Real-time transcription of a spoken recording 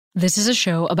This is a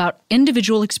show about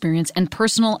individual experience and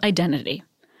personal identity.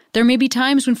 There may be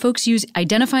times when folks use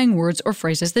identifying words or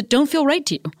phrases that don't feel right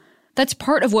to you. That's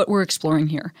part of what we're exploring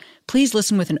here. Please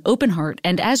listen with an open heart,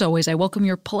 and as always, I welcome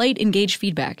your polite, engaged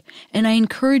feedback, and I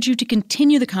encourage you to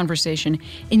continue the conversation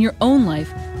in your own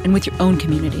life and with your own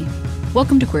community.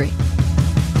 Welcome to Query.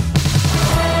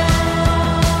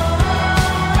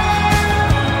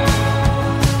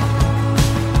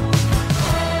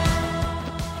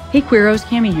 Hey Queeros,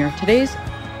 Cami here. Today's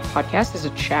podcast is a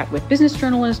chat with business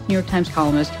journalist, New York Times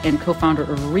columnist, and co-founder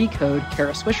of Recode,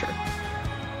 Kara Swisher.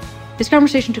 This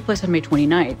conversation took place on May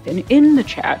 29th, and in the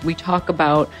chat, we talk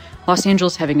about Los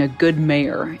Angeles having a good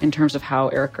mayor in terms of how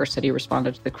Eric Garcetti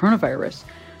responded to the coronavirus.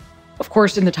 Of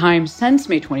course, in the time since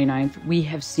May 29th, we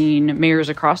have seen mayors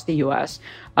across the U.S.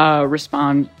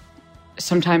 Respond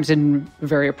sometimes in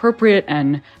very appropriate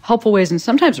and helpful ways, and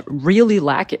sometimes really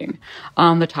lacking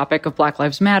on the topic of Black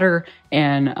Lives Matter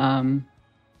and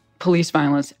police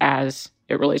violence as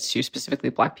it relates to specifically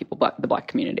Black people, the Black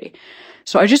community.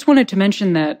 So I just wanted to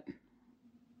mention that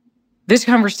this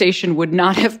conversation would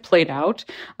not have played out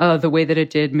the way that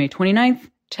it did May 29th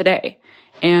today.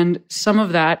 And some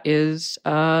of that is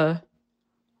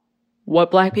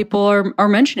what Black people are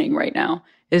mentioning right now.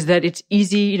 Is that it's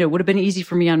easy, it would have been easy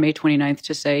for me on May 29th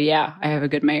to say, yeah, I have a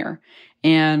good mayor.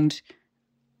 And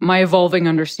my evolving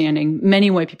understanding, many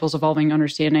white people's evolving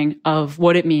understanding of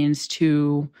what it means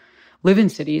to live in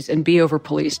cities and be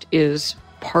over-policed is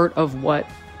part of what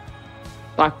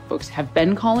Black folks have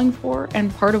been calling for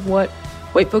and part of what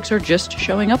white folks are just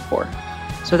showing up for.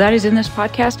 So that is in this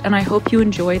podcast, and I hope you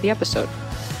enjoy the episode.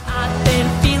 I've been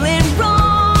feeling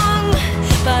wrong,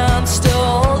 but I'm still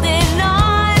holding on.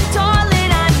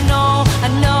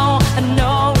 I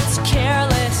know it's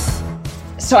careless.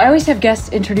 So I always have guests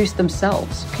introduce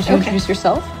themselves. Could you introduce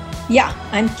yourself? Yeah,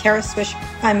 I'm Kara Swisher.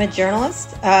 I'm a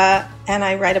journalist, and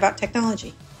I write about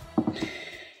technology.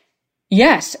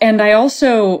 Yes, and I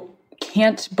also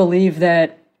can't believe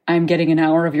that I'm getting an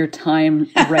hour of your time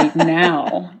right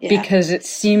now, because it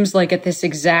seems like at this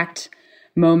exact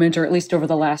moment, or at least over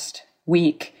the last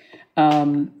week,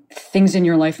 things in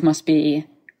your life must be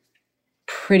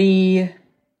pretty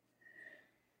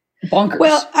bonkers.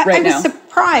 Well, I now. was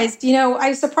surprised. I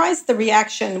was surprised the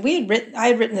reaction. I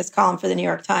had written this column for the New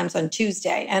York Times on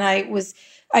Tuesday, and I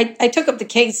took up the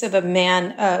case of a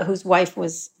man whose wife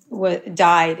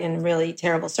died in really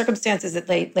terrible circumstances that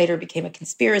later became a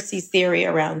conspiracy theory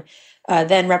around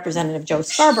then Representative Joe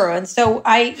Scarborough. And so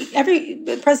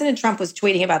President Trump was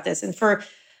tweeting about this, and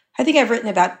I think I've written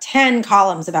about 10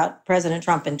 columns about President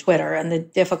Trump and Twitter and the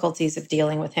difficulties of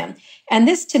dealing with him. And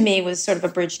this, to me, was sort of a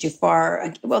bridge too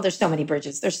far. Well, there's so many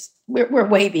bridges. We're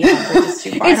way beyond bridges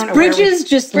too far. It's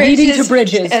bridges leading to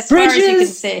bridges. As bridges, far as you can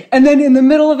see. And then in the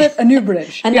middle of it, a new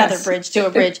bridge. Another bridge to a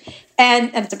bridge.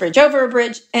 And it's a bridge over a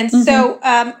bridge. And so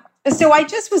I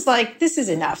just was like, this is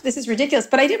enough. This is ridiculous.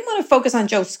 But I didn't want to focus on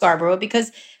Joe Scarborough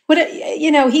because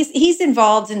he's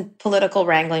involved in political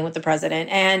wrangling with the president,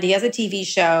 and he has a TV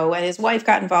show, and his wife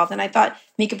got involved. And I thought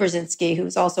Mika Brzezinski, who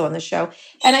was also on the show,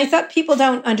 and I thought people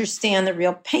don't understand the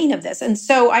real pain of this. And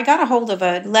so I got a hold of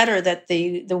a letter that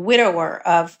the widower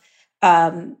of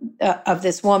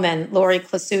this woman, Lori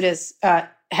Klasutis,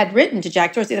 had written to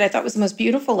Jack Dorsey that I thought was the most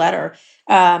beautiful letter.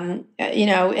 And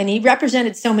he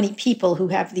represented so many people who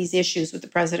have these issues with the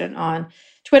president on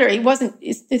Twitter.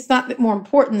 It's not more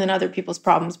important than other people's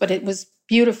problems, but it was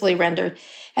beautifully rendered.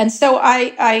 And so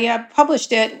I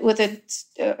published it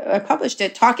I published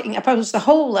the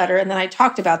whole letter, and then I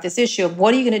talked about this issue of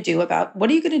what are you going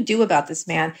to do about this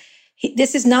man?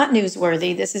 This is not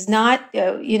newsworthy. This is not,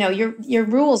 your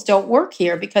rules don't work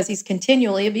here because he's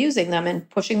continually abusing them and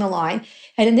pushing the line.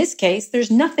 And in this case, there's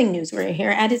nothing newsworthy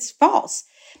here, and it's false.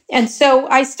 And so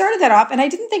I started that off, and I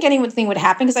didn't think anything would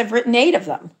happen because I've written 8 of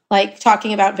them, like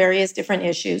talking about various different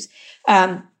issues.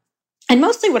 And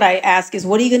mostly what I ask is,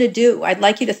 what are you going to do? I'd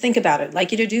like you to think about it. I'd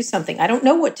like you to do something. I don't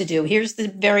know what to do. Here's the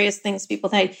various things people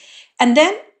think. And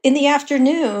then in the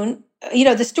afternoon,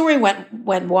 the story went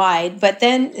wide, but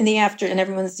then in the afternoon,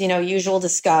 everyone's, usual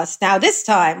disgust. Now this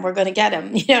time we're going to get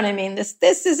him. You know what I mean? This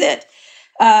is it.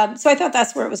 So I thought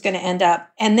that's where it was going to end up.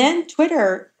 And then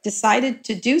Twitter decided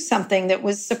to do something that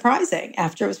was surprising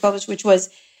after it was published, which was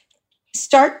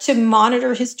start to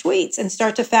monitor his tweets and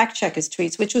start to fact check his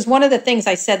tweets, which was one of the things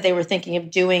I said they were thinking of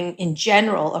doing in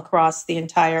general across the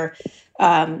entirety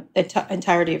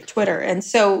of Twitter. And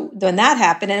so when that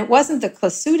happened, and it wasn't the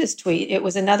Klasutis tweet, it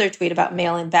was another tweet about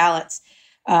mail-in ballots.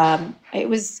 Then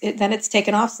it's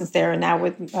taken off since there, and now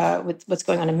with what's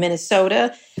going on in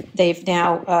Minnesota, they've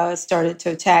now started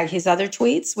to tag his other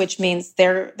tweets, which means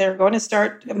they're going to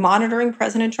start monitoring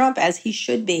President Trump, as he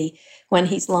should be when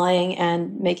he's lying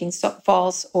and making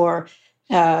false or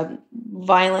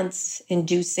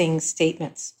violence-inducing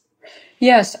statements.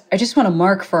 Yes, I just want to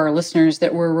mark for our listeners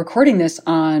that we're recording this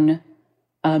on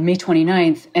May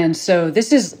 29th. And so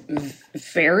this is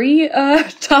very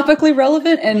topically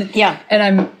relevant. And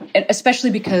I'm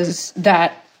especially because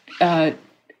that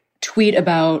tweet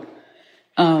about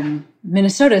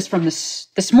Minnesota is from this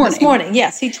morning. This morning,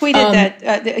 yes. He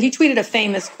tweeted he tweeted a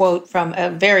famous quote from a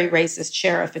very racist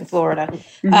sheriff in Florida,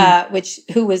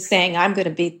 who was saying, I'm going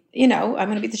to beat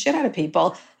the shit out of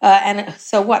people. And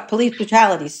so what? Police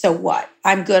brutality. So what?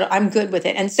 I'm good with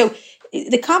it. And so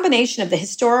the combination of the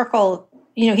historical,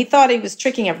 he thought he was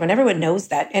tricking everyone. Everyone knows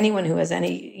that. Anyone who has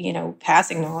any,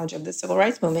 passing knowledge of the civil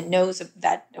rights movement knows of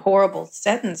that horrible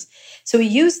sentence. So he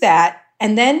used that.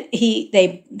 And then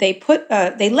they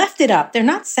left it up. They're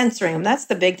not censoring them. That's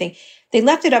the big thing. They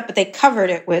left it up, but they covered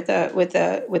it with a.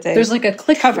 There's like a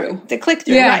click through. The click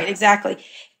through, right? Exactly.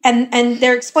 And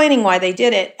they're explaining why they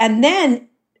did it. And then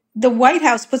the White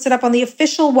House puts it up on the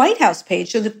official White House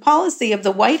page. So the policy of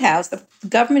the White House, the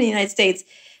government of the United States,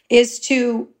 is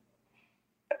to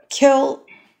kill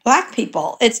Black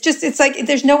people. It's like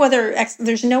there's no other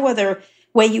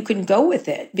way you can go with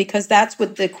it, because that's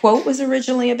what the quote was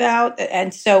originally about. It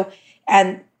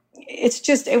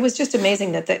was just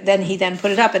amazing that then he then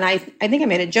put it up. And I think I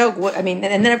made a joke. And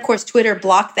then of course Twitter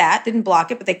blocked that, didn't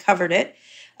block it, but they covered it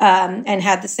and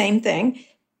had the same thing.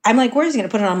 I'm like, where is he going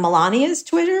to put it on Melania's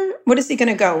Twitter? What is he going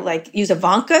to go, like, use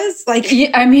Ivanka's? Like,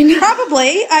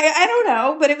 probably. I don't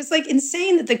know. But it was like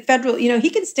insane that the federal, he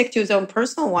can stick to his own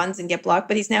personal ones and get blocked,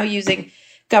 but he's now using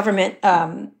government.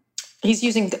 He's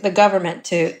using the government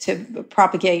to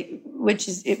propagate, which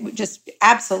is just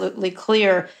absolutely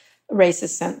clear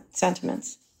racist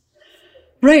sentiments.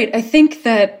 Right. I think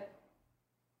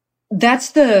that's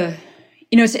the,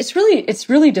 it's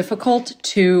really difficult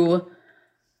to,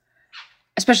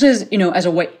 especially as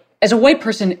a white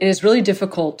person, it is really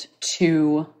difficult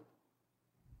to,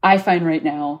 I find right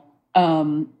now,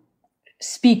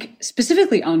 speak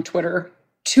specifically on Twitter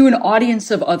to an audience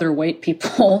of other white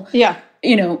people. Yeah.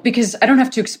 Because I don't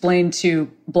have to explain to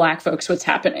Black folks what's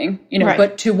happening, right.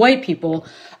 But to white people,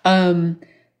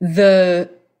 the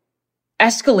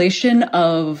escalation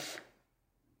of,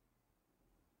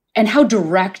 and how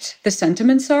direct the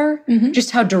sentiments are, just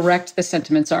how direct the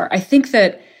sentiments are. I think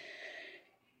that,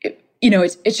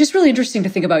 it's just really interesting to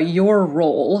think about your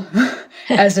role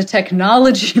as a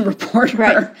technology reporter,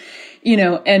 right.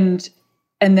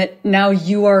 And that now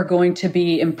you are going to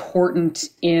be important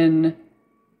in,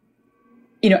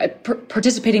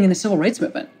 participating in the civil rights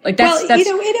movement. Like that's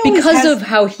because of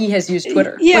how he has used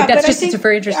Twitter. Yeah, like it's a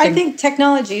very interesting. I think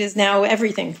technology is now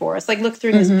everything for us. Like look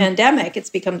through this pandemic,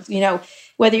 it's become,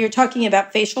 whether you're talking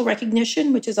about facial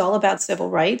recognition, which is all about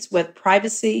civil rights, with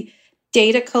privacy,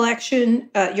 data collection,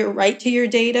 your right to your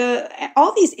data,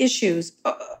 all these issues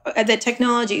that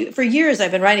technology, for years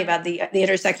I've been writing about the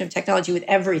intersection of technology with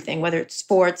everything, whether it's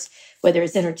sports, whether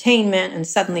it's entertainment, and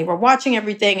suddenly we're watching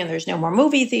everything and there's no more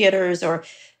movie theaters, or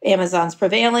Amazon's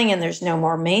prevailing and there's no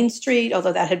more Main Street,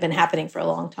 although that had been happening for a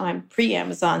long time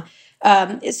pre-Amazon.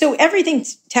 So everything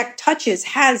tech touches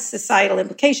has societal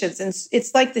implications. And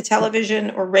it's like the television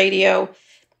or radio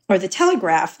or the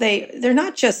telegraph. They're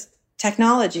not just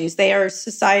technologies. They are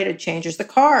society changers. The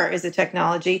car is a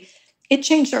technology. It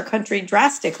changed our country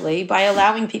drastically by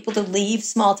allowing people to leave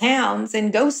small towns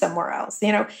and go somewhere else.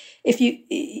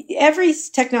 Every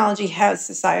technology has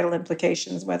societal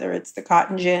implications, whether it's the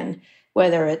cotton gin,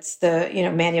 whether it's the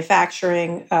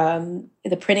manufacturing,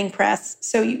 the printing press.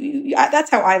 So that's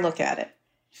how I look at it.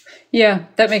 Yeah,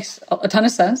 that makes a ton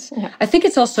of sense. Yeah. I think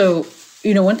it's also,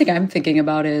 one thing I'm thinking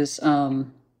about is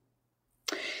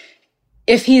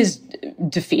if he is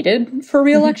defeated for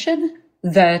re-election,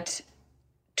 that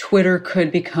Twitter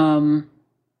could become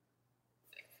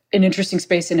an interesting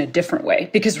space in a different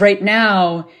way. Because right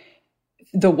now,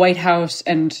 the White House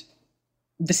and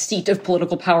the seat of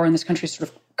political power in this country is sort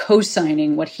of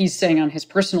co-signing what he's saying on his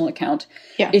personal account.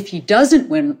 Yeah. If he doesn't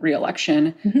win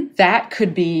re-election, that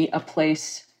could be a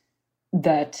place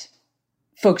that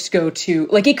folks go to.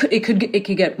 Like it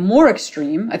could get more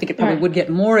extreme. I think it probably would get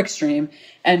more extreme,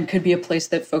 and could be a place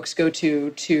that folks go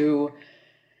to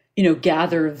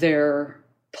gather their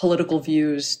political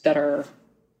views that are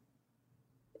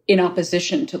in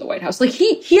opposition to the White House. Like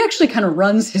he actually kind of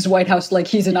runs his White House like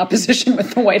he's in opposition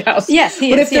with the White House. Yes, he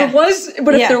but is.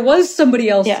 If there was somebody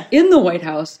else in the White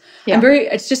House,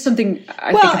 it's just something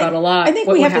I think about a lot. I think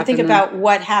we have to think about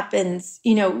what happens.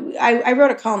 You know, I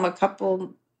wrote a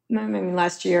column maybe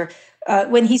last year,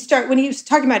 when he was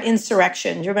talking about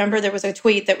insurrection. Do you remember there was a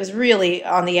tweet that was really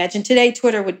on the edge, and today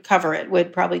Twitter would cover it,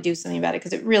 would probably do something about it,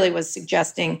 because it really was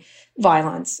suggesting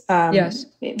violence,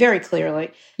 very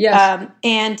clearly. Yes.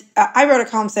 And I wrote a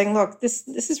column saying, look, this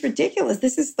is ridiculous.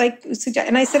 This is like,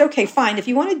 and I said, okay, fine. If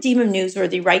you want to deem him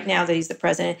newsworthy right now that he's the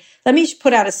president, let me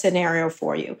put out a scenario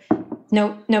for you.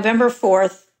 November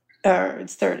 4th, or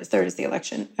it's third is the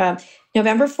election.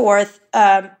 November 4th,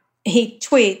 he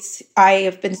tweets,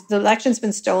 the election's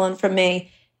been stolen from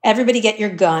me. Everybody get your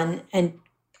gun and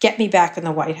get me back in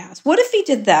the White House. What if he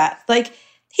did that? Like,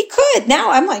 he could.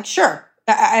 Now I'm like, sure.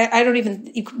 I don't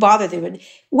even bother them.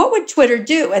 What would Twitter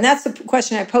do? And that's the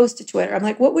question I posed to Twitter. I'm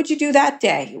like, what would you do that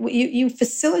day? You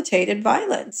facilitated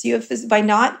violence. By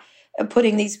not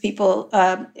putting these people,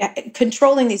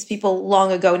 controlling these people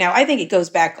long ago. Now, I think it goes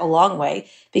back a long way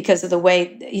because of the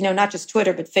way, not just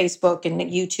Twitter, but Facebook and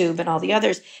YouTube and all the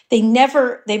others.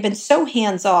 They've been so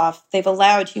hands off. They've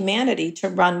allowed humanity to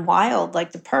run wild,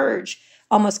 like the Purge,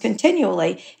 almost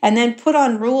continually, and then put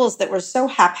on rules that were so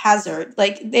haphazard.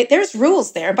 Like there's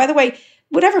rules there. By the way,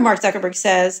 whatever Mark Zuckerberg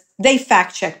says, they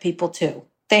fact check people too.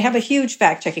 They have a huge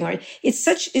fact checking rate. It's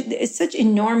such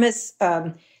enormous.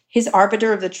 His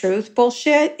arbiter of the truth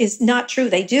bullshit is not true.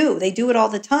 They do it all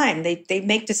the time. They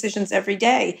make decisions every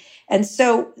day, and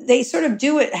so they sort of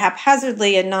do it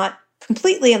haphazardly and not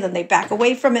completely, and then they back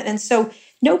away from it, and so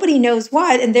nobody knows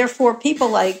what, and therefore people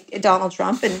like Donald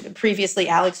Trump and previously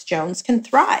Alex Jones can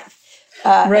thrive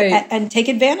and take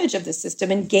advantage of the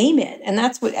system and game it, and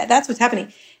that's what's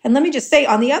happening. And let me just say,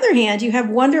 on the other hand, you have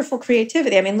wonderful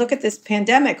creativity. I mean, look at this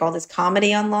pandemic, all this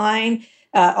comedy online,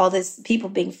 all this people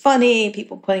being funny,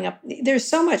 people putting up. There's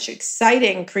so much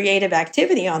exciting creative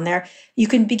activity on there. You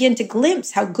can begin to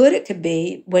glimpse how good it could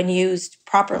be when used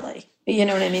properly. You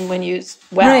know what I mean? When used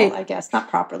well, I guess, not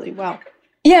properly, well.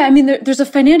 Yeah, I mean, there's a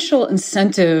financial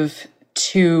incentive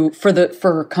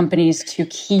for companies to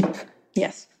keep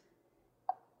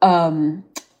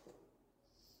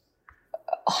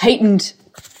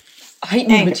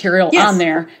heightened material on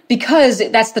there, because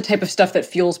that's the type of stuff that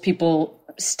fuels people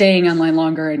staying online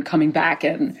longer and coming back,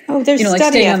 and there's study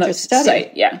staying after on the study.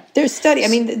 Site. Yeah, there's study. I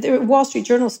mean, the Wall Street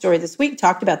Journal story this week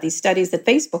talked about these studies that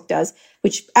Facebook does,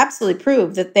 which absolutely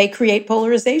prove that they create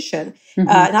polarization.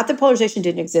 Not that polarization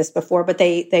didn't exist before, but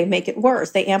they make it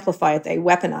worse. They amplify it. They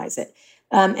weaponize it.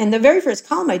 And the very first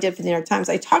column I did for the New York Times,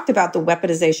 I talked about the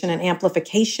weaponization and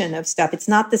amplification of stuff. It's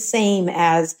not the same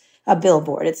as a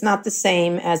billboard. It's not the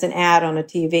same as an ad on a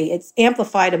TV. It's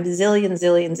amplified a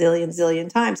zillion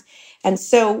times. And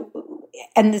so,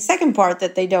 and the second part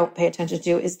that they don't pay attention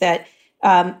to is that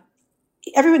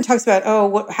everyone talks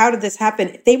about, how did this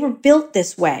happen? They were built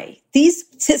this way. These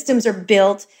systems are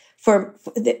built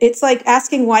it's like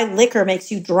asking why liquor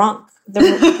makes you drunk.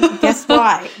 Guess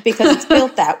why? Because it's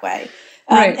built that way.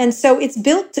 Right. And so it's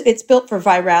built for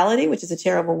virality, which is a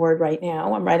terrible word right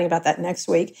now. I'm writing about that next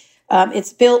week.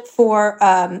 It's built for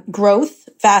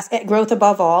fast growth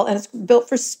above all, and it's built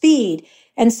for speed.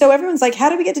 And so everyone's like, how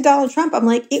did we get to Donald Trump? I'm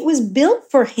like, it was built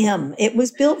for him. It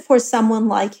was built for someone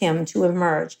like him to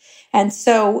emerge. And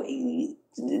so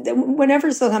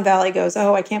whenever Silicon Valley goes,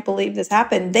 I can't believe this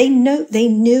happened, they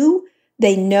know,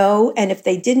 and if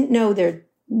they didn't know, they're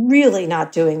really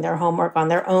not doing their homework on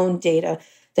their own data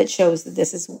that shows that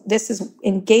this is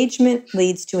engagement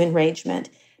leads to enragement.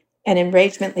 And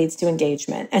enragement leads to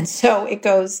engagement. And so it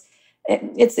goes,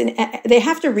 they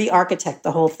have to re-architect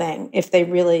the whole thing if they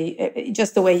really,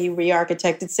 just the way you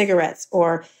re-architected cigarettes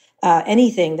or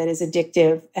anything that is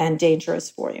addictive and dangerous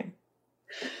for you.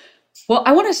 Well,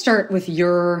 I want to start with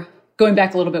going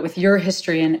back a little bit with your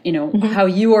history and, how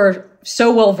you are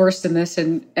so well versed in this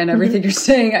and everything you're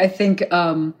saying, I think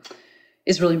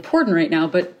is really important right now.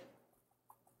 But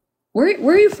where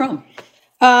are you from?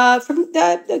 From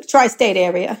the tri-state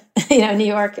area, New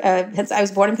York. I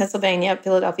was born in Pennsylvania,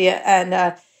 Philadelphia,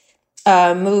 and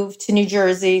moved to New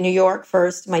Jersey, New York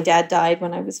first. My dad died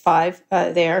when I was 5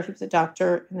 there. He was a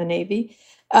doctor in the Navy.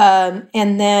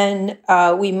 And then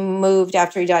we moved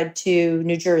after he died to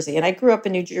New Jersey. And I grew up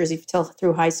in New Jersey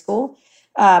through high school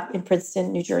in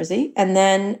Princeton, New Jersey. And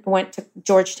then went to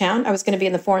Georgetown. I was going to be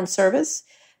in the Foreign Service.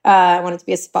 I wanted to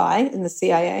be a spy in the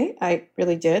CIA. I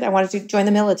really did. I wanted to join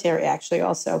the military, actually,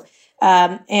 also.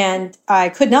 And I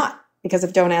could not because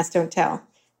of Don't Ask, Don't Tell.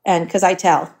 And because I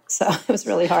tell, so it was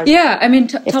really hard. Yeah, I mean,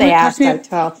 if they asked, I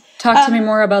tell. Talk to me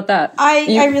more about that.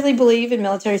 I really believe in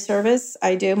military service.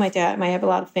 I do. My dad, I have a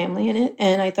lot of family in it,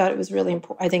 and I thought it was really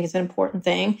important. I think it's an important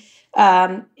thing.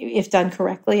 If done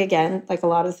correctly, again, like a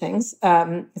lot of things,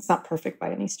 it's not perfect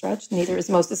by any stretch. Neither is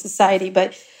most of society,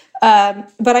 but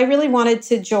I really wanted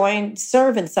to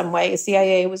serve in some way.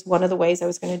 CIA was one of the ways I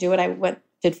was going to do it.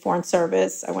 Did foreign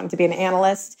service. I wanted to be an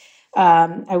analyst.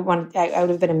 I would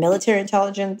have been a military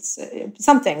intelligence,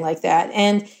 something like that.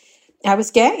 And I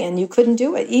was gay, and you couldn't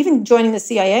do it. Even joining the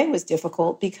CIA was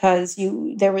difficult because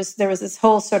there was this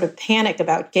whole sort of panic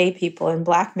about gay people and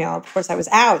blackmail. Of course, I was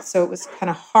out, so it was kind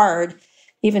of hard.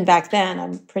 Even back then,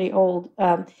 I'm pretty old.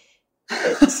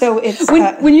 So it's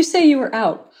when you say you were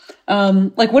out,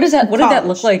 like what does that? What did that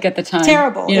look like at the time?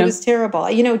 Terrible. It was terrible.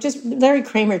 Just Larry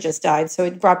Kramer just died, so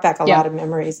it brought back a lot of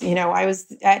memories. I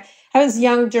was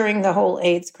young during the whole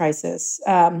AIDS crisis.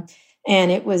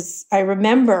 And I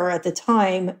remember at the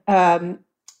time,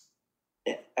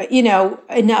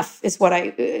 enough is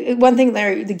one thing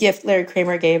the gift Larry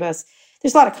Kramer gave us.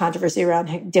 There's a lot of controversy around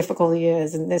how difficult he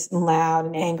is and this and loud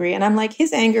and angry. And I'm like,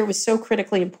 his anger was so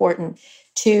critically important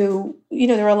to,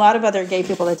 there were a lot of other gay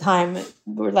people at the time who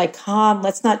were like, calm,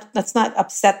 let's not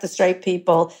upset the straight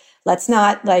people. Let's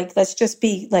just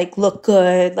be look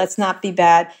good. Let's not be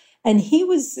bad. And he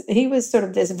was sort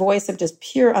of this voice of just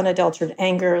pure unadulterated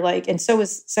anger, and so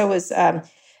was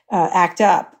ACT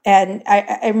UP. And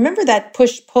I remember that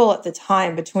push-pull at the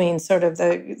time between sort of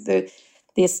the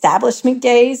establishment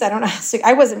gays. I don't know.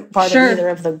 I wasn't part of either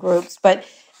of the groups, but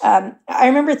I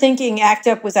remember thinking ACT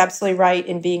UP was absolutely right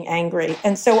in being angry.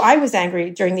 And so I was angry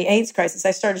during the AIDS crisis.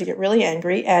 I started to get really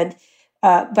angry,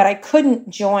 but I couldn't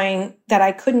join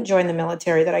the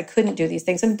military, that I couldn't do these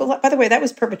things. And by the way, that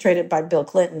was perpetrated by Bill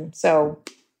Clinton. So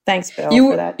thanks, Bill,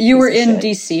 for that. You were in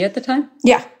D.C. at the time?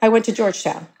 Yeah, I went to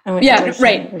Georgetown.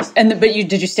 Right. But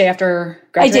did you stay after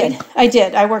graduating? I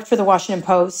did. I worked for the Washington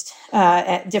Post.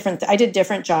 I did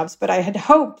different jobs, but I had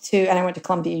hoped to, and I went to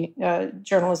Columbia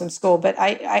Journalism School. But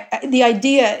the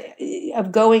idea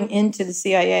of going into the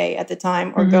CIA at the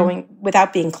time, or going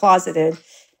without being closeted,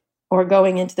 or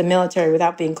going into the military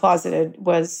without being closeted,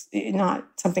 was not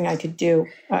something I could do.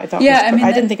 I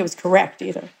didn't think it was correct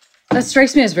either. That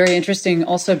strikes me as very interesting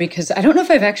also because I don't know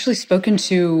if I've actually spoken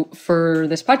to, for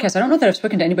this podcast, I don't know that I've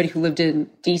spoken to anybody who lived in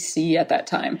DC at that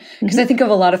time. Because I think of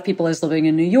a lot of people as living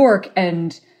in New York,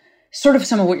 and sort of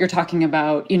some of what you're talking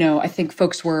about, I think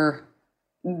folks were,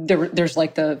 there's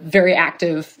like the very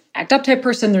active ACT UP type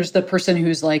person. There's the person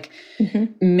who's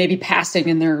maybe passing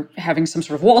and they're having some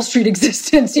sort of Wall Street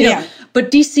existence, know. But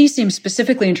DC seems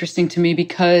specifically interesting to me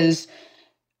because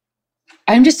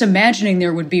I'm just imagining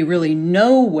there would be really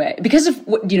no way, because of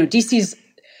what, DC's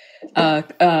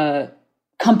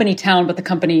company town, but the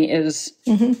company is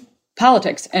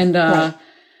politics. And I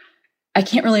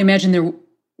can't really imagine there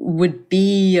would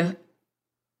be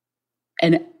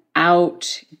an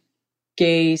out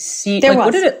gay scene.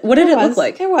 What did it look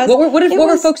like? There was. What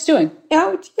were folks doing?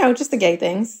 Just the gay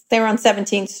things. They were on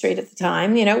 17th Street at the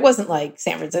time. It wasn't like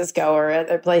San Francisco or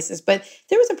other places, but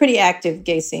there was a pretty active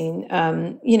gay scene.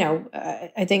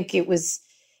 I think it was,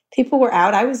 people were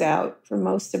out. I was out for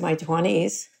most of my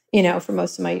 20s, for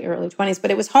most of my early 20s,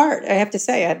 but it was hard. I have to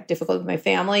say, I had difficulty with my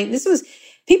family. This was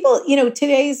people,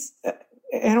 today's,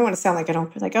 I don't want to sound like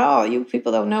you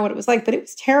people don't know what it was like, but it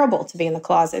was terrible to be in the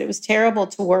closet. It was terrible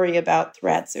to worry about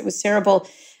threats. It was terrible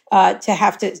to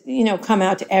have to, come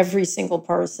out to every single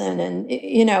person. And,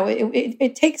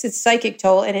 it takes its psychic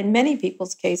toll. And in many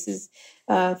people's cases,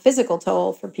 physical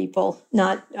toll for people.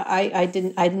 I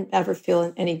didn't ever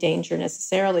feel any danger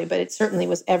necessarily, but it certainly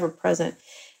was ever present.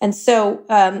 And so,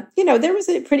 there was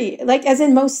a pretty, as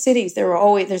in most cities,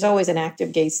 there's always an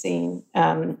active gay scene,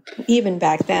 even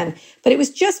back then. But it was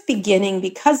just beginning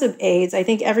because of AIDS. I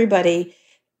think everybody,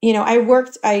 I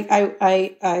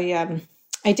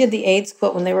did the AIDS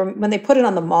quilt when they put it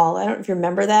on the mall. I don't know if you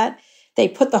remember that. They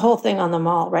put the whole thing on the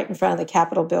mall right in front of the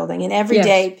Capitol building. And every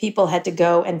day people had to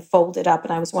go and fold it up.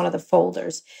 And I was one of the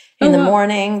folders. In the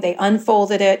morning, they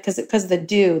unfolded it because of the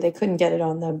dew. They couldn't get it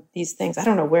on these things. I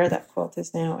don't know where that quilt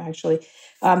is now, actually.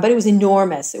 But it was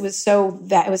enormous. It was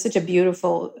such a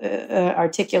beautiful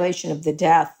articulation of the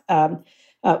death,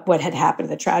 what had happened,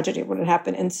 the tragedy of what had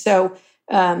happened. And so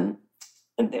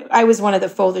I was one of the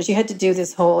folders. You had to do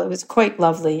this it was quite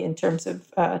lovely in terms of,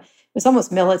 it was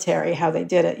almost military how they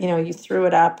did it. You threw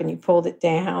it up and you pulled it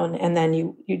down, and then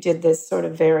you did this sort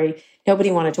of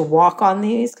nobody wanted to walk on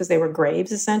these because they were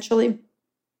graves essentially.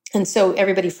 And so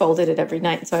everybody folded it every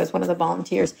night. And so I was one of the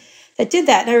volunteers that did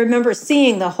that. And I remember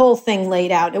seeing the whole thing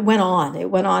laid out. It went on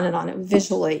and on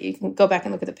visually. You can go back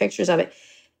and look at the pictures of it.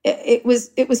 it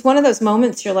was one of those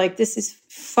moments you're like, this is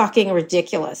fucking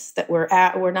ridiculous that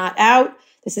we're not out.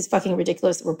 This is fucking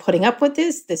ridiculous that we're putting up with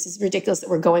this. This is ridiculous that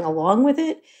we're going along with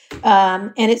it.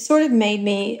 And it sort of made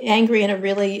me angry in a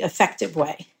really effective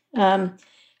way.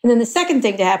 And then the second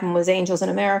thing to happen was Angels in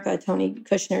America, Tony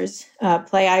Kushner's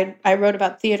play. I wrote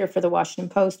about theater for the Washington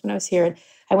Post when I was here, and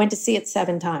I went to see it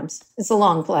 7 times. It's a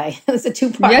long play. It's a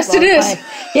 2-part Yes, it is. play.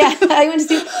 Yeah, I went to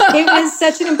see it. It was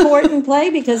such an important play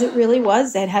because it really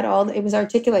was. It was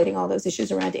articulating all those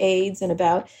issues around AIDS and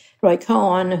about Roy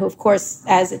Cohn, who, of course,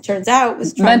 as it turns out,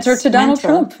 was Trump's mentor to Donald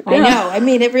Trump. Yeah. I know. I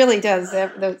mean, it really does.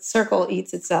 The circle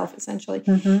eats itself, essentially.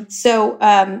 So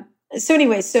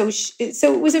anyway, so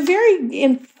it was a very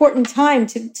important time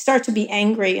to start to be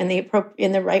angry in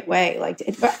the right way, like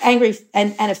angry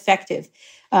and effective.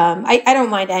 I don't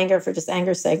mind anger for just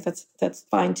anger's sake. That's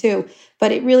fine too.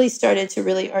 But it really started to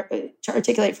to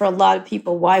articulate for a lot of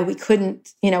people why we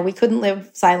couldn't live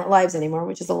silent lives anymore,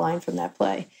 which is a line from that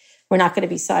play. We're not going to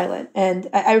be silent. And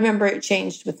I remember it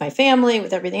changed with my family,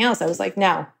 with everything else. I was like,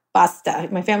 no, basta.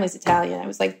 My family's Italian. I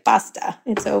was like, basta.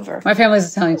 It's over. My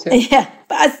family's Italian too. Yeah,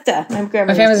 basta. My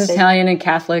family's Italian and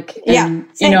Catholic. And,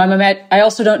 yeah, I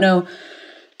also don't know,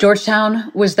 Georgetown,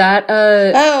 was that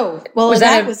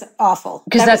that was awful.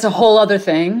 Because that's a whole other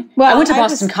thing. Well, I went to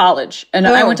Boston College, and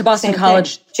I went to Boston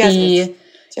College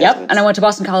and I went to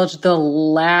Boston College the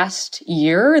last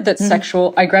year that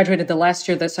I graduated the last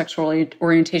year that sexual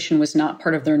orientation was not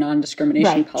part of their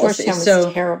non-discrimination policy. Georgetown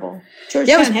was terrible.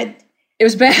 Georgetown it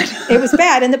was bad. It was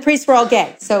bad, and the priests were all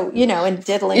gay. So, and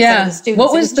diddling some of the students.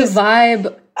 What was the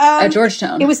vibe at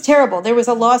Georgetown? It was terrible. There was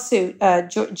a lawsuit.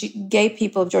 Gay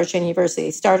people of Georgetown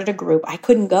University started a group. I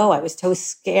couldn't go. I was so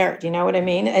scared. You know what I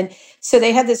mean? And so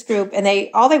they had this group, and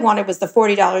all they wanted was the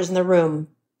 $40 in the room.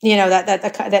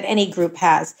 That any group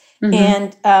has,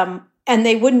 and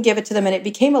they wouldn't give it to them, and it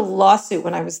became a lawsuit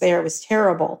when I was there. It was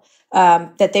terrible.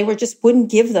 That they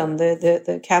wouldn't give them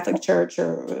the Catholic Church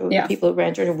or people who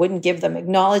ran church wouldn't give them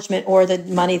acknowledgement or the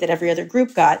money that every other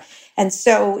group got. And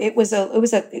so it was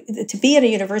to be at a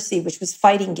university which was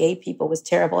fighting gay people was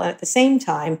terrible. And at the same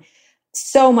time,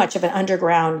 so much of an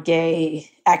underground gay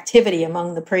activity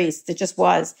among the priests. It just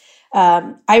was.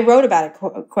 I wrote about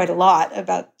it quite a lot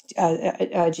about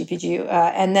GPGU,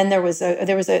 and then there was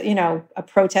a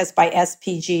protest by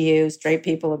SPGU, Straight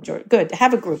People of Georgia. Good,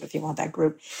 have a group if you want that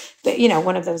group, but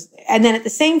one of those. And then at the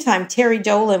same time, Terry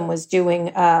Dolan was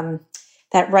doing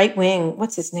that right wing.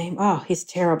 What's his name? Oh, he's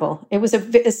terrible. It was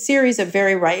a series of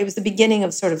very right. It was the beginning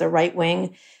of sort of the right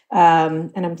wing.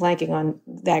 And I'm blanking on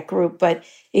that group, but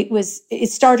it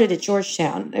started at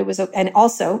Georgetown. And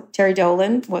also Terry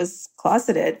Dolan was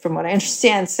closeted from what I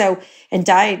understand. So, and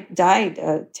died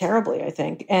terribly, I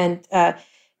think. And, there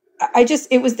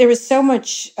was so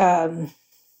much,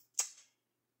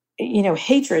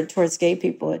 hatred towards gay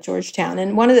people at Georgetown.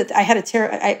 And when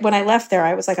I left there,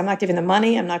 I was like, I'm not giving them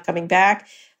money. I'm not coming back.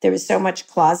 There was so much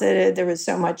closeted. There was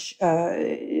so much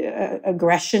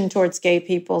aggression towards gay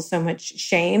people, so much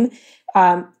shame.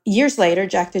 Years later,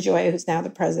 Jack DeGioia, who's now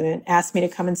the president, asked me to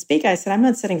come and speak. I said, I'm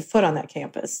not setting foot on that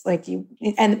campus.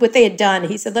 And what they had done,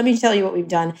 he said, let me tell you what we've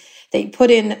done. They put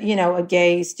in, a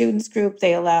gay students group.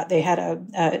 They had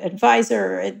an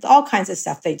advisor, all kinds of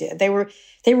stuff they did. They were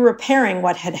repairing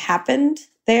what had happened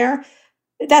there.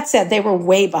 That said, they were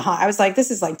way behind. I was like,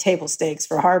 this is like table stakes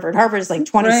for Harvard. Harvard is like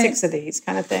 26 of these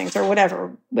kind of things or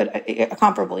whatever, but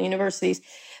comparable universities.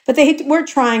 But they were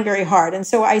trying very hard. And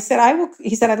so I said,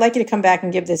 he said, I'd like you to come back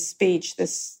and give this speech.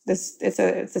 It's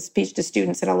a speech to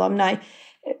students and alumni.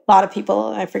 A lot of people,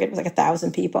 I forget, it was like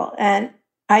 1,000 people. And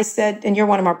I said, and you're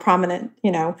one of our prominent,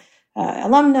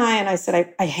 alumni. And I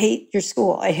said, I hate your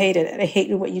school. I hated it. I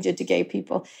hated what you did to gay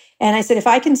people. And I said, if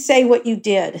I can say what you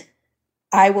did,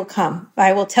 I will come.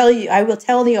 I will tell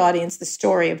the audience the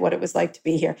story of what it was like to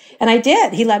be here. And I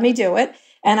did. He let me do it.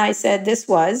 And I said, this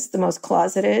was the most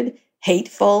closeted,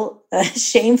 hateful,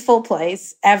 shameful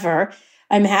place ever.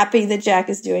 I'm happy that Jack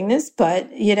is doing this. But,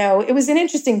 it was an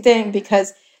interesting thing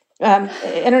because I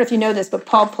don't know if you know this, but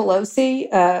Paul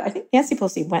Pelosi, I think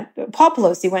Paul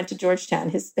Pelosi went to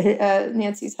Georgetown,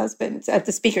 Nancy's husband,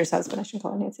 the speaker's husband, I shouldn't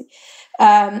call her Nancy.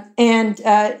 And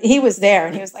he was there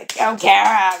and he was like, go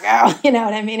Kara, go, you know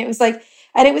what I mean? It was like,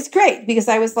 and it was great because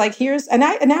I was like,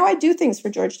 now I do things for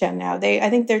Georgetown now. I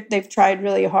think they've tried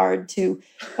really hard to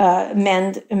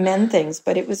mend things,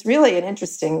 but it was really an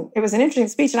interesting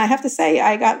speech. And I have to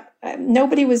say,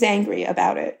 nobody was angry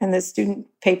about it. And the student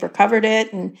paper covered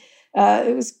it. And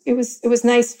it was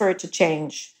nice for it to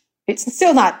change. It's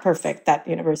still not perfect, that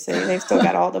university. They've still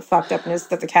got all the fucked upness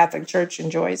that the Catholic Church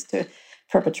enjoys to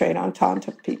perpetrate on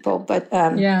people. But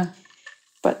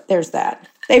but there's that.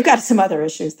 they've got some other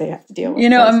issues they have to deal with. You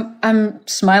know, I'm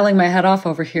smiling my head off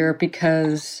over here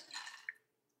because,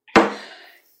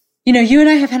 you know, you and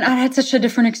I have had such a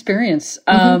different experience.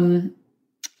 I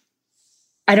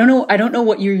don't know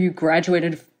what year you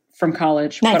graduated from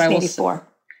college, but I will say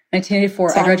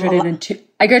 1984. I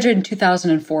graduated in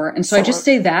 2004, and so I just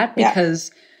say that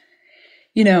because,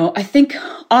 you know, I think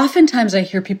oftentimes I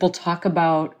hear people talk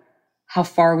about how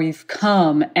far we've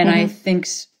come, and I think,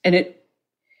 and it,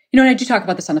 you know, and I do talk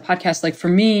about this on the podcast. Like for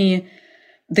me,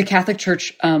 the Catholic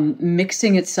Church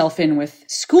mixing itself in with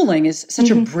schooling is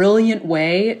such a brilliant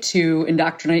way to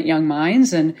indoctrinate young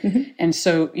minds, and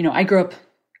so, you know, I grew up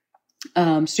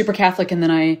super Catholic, and then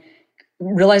I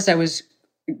realized I was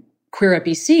queer at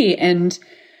BC, and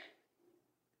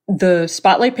the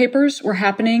Spotlight papers were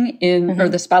happening or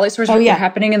the Spotlight stories were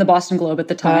happening in the Boston Globe at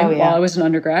the time while I was an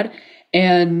undergrad,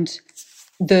 and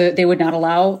they would not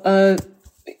allow a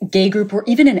gay group or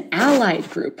even an allied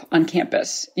group on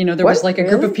campus. You know, there was like a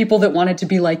group of people that wanted to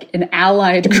be like an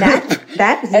allied group.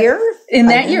 That year? In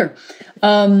that year.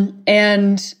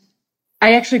 And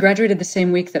I actually graduated the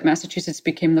same week that Massachusetts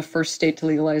became the first state to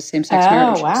legalize same-sex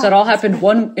marriage. Wow. So it all happened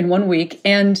in 1 week.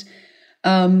 And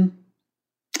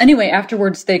anyway,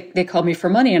 afterwards they called me for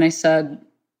money, and I said,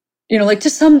 you know, like to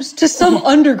some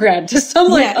undergrad, to some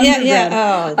like undergrad.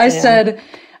 Oh, I said,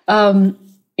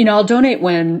 you know, I'll donate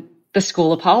when the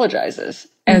school apologizes.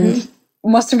 And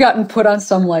must have gotten put on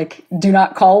some like do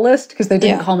not call list because they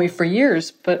didn't call me for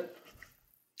years. But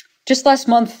just last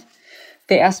month,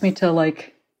 they asked me to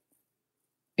like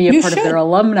be a part of their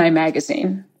alumni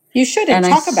magazine. You should, and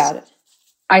talk about it.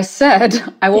 I said,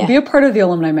 I will be a part of the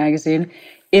alumni magazine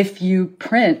if you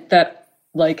print that,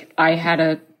 like, I had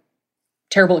a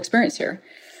terrible experience here.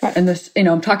 Right. And this, you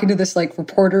know, I'm talking to this like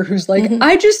reporter who's like,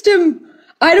 I'm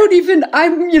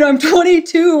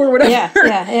 22 or whatever.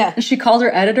 Yeah. And she called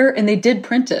her editor, and they did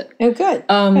print it. Oh, good.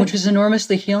 Which was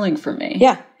enormously healing for me.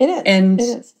 Yeah, it is. And,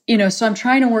 you know, so I'm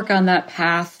trying to work on that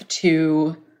path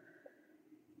to...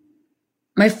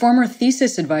 My former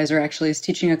thesis advisor actually is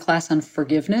teaching a class on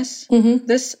forgiveness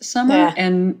this summer. Yeah.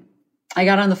 And I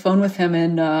got on the phone with him,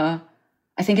 and I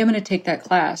think I'm going to take that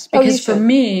class. Because for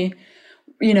me,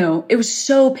 you know, it was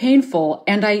so painful,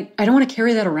 and I don't want to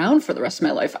carry that around for the rest of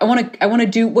my life. I want to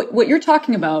do what you're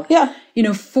talking about. Yeah. You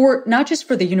know, for not just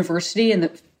for the university and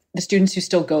the students who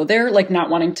still go there, like not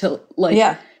wanting to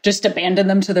just abandon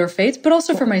them to their fates, but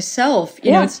also for myself.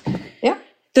 You know, it's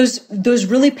those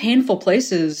really painful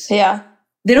places. Yeah.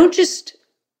 They don't just,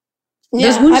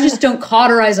 those wounds just don't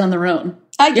cauterize on their own.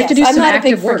 I guess. I'm not a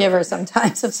big forgiver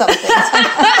sometimes of some things.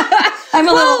 I'm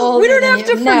a little older. We don't have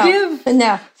to forgive.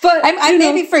 No. But I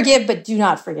maybe forgive, but do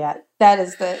not forget. That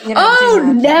is the, you know.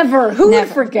 Oh, never. Who would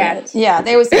forget? Yeah,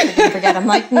 they always say they can forget. I'm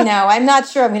like, no, I'm not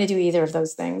sure I'm going to do either of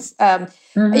those things.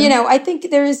 You know, I think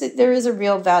there is a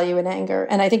real value in anger.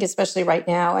 And I think especially right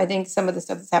now, I think some of the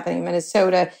stuff that's happening in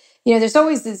Minnesota, you know, there's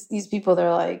always these people that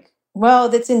are like, well,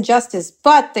 that's injustice,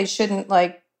 but they shouldn't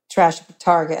like trash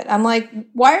Target. I'm like,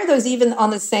 why are those even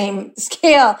on the same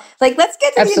scale? Like, let's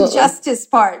get to the injustice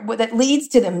part that leads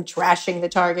to them trashing the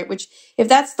Target, which if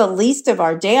that's the least of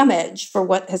our damage for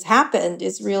what has happened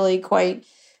is really quite,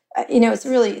 you know, it's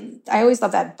really, I always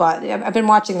love that. But I've been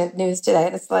watching the news today,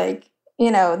 and it's like,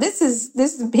 you know, this is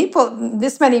people,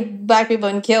 this many Black people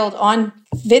have been killed on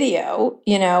video,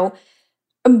 you know,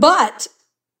 but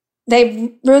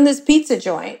they ruined this pizza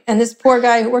joint, and this poor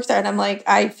guy who works there. And I'm like,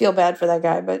 I feel bad for that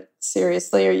guy, but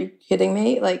seriously, are you kidding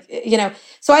me? Like, you know,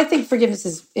 so I think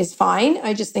forgiveness is fine.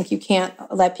 I just think you can't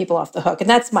let people off the hook. And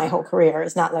that's my whole career,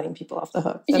 is not letting people off the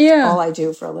hook. That's all I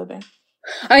do for a living.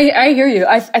 I hear you.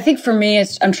 I think for me,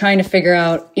 I'm trying to figure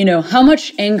out, you know, how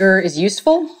much anger is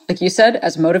useful, like you said,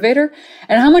 as a motivator,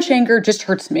 and how much anger just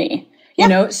hurts me, you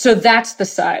know? So that's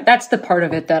the part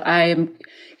of it that I'm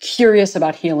curious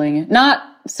about healing, not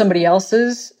somebody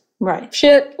else's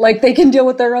shit. Like, they can deal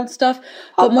with their own stuff,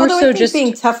 but more so just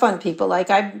being tough on people. Like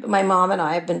my mom and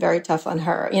I have been very tough on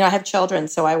her. You know, I have children,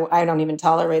 so I don't even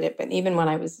tolerate it. But even when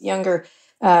I was younger,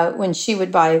 when she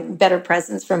would buy better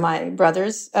presents for my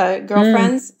brother's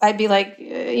girlfriends, I'd be like,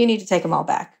 you need to take them all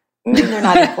back. They're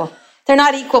not equal. They're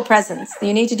not equal presents.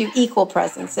 You need to do equal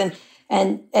presents.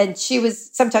 And she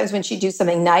was, sometimes when she'd do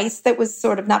something nice that was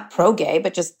sort of not pro-gay,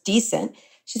 but just decent,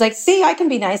 she's like, see, I can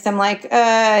be nice. I'm like,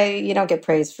 you don't get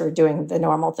praise for doing the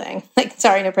normal thing. Like,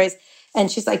 sorry, no praise. And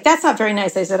she's like, that's not very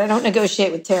nice. I said, I don't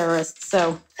negotiate with terrorists,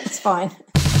 so it's fine.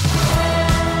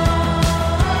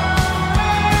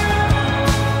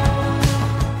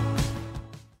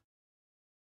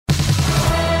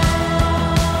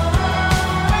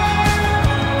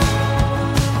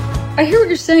 I hear what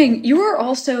you're saying. You are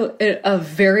also a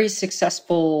very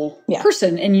successful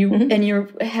person, and you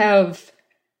have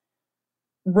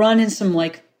run in some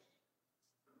like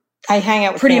I hang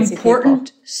out with pretty fancy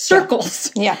important people.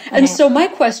 circles. Yeah. And so my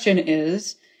question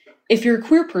is, if you're a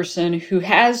queer person who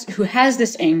has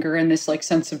this anger and this like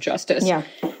sense of justice,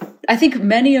 I think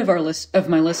many of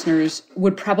my listeners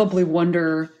would probably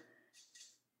wonder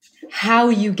how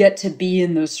you get to be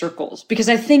in those circles. Because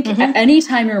I think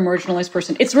anytime you're a marginalized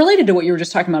person, it's related to what you were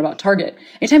just talking about Target.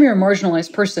 Anytime you're a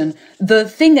marginalized person, the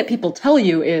thing that people tell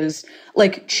you is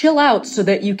like, chill out so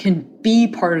that you can be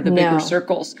part of the bigger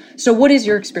circles. So what is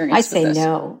your experience with this? I say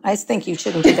no. I think you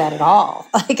shouldn't do that at all.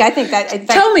 Like, I think that, in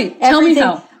fact, tell me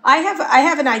how. I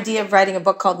have an idea of writing a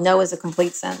book called No is a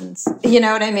Complete Sentence. You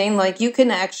know what I mean? Like, you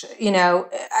can actually,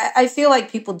 I feel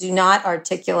like people do not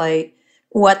articulate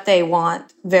what they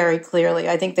want very clearly.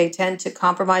 I think they tend to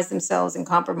compromise themselves and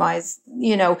compromise,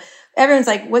 everyone's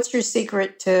like, what's your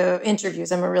secret to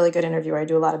interviews? I'm a really good interviewer. I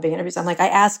do a lot of big interviews. I'm like, I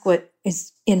ask what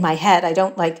is in my head. I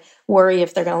don't like worry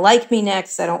if they're going to like me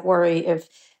next. I don't worry if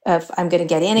I'm going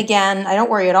to get in again. I don't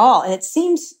worry at all. And it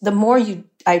seems the more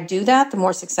I do that, the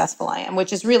more successful I am,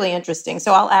 which is really interesting.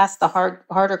 So I'll ask the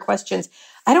harder questions.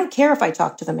 I don't care if I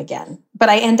talk to them again, but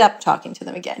I end up talking to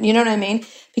them again. You know what I mean?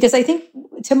 Because I think,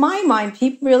 to my mind,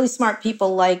 really smart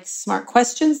people like smart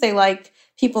questions. They like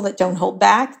people that don't hold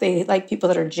back. They like people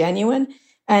that are genuine.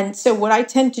 And so what I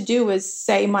tend to do is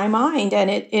say my mind.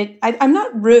 And I'm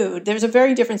not rude. There's a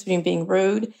very difference between being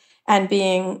rude and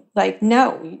being like,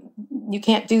 no, you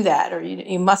can't do that, or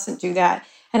you mustn't do that.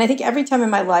 And I think every time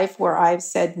in my life where I've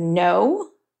said no,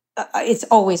 it's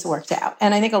always worked out.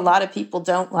 And I think a lot of people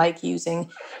don't like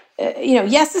using,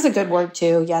 yes is a good word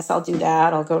too. Yes, I'll do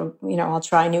that. I'll go, I'll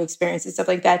try new experiences, stuff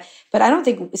like that. But I don't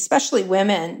think, especially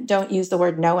women, don't use the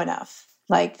word no enough.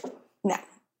 Like,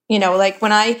 no, like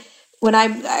when I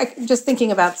just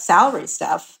thinking about salary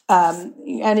stuff,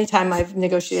 anytime I've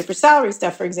negotiated for salary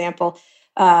stuff, for example,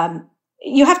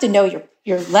 you have to know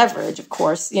your leverage, of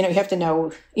course. You have to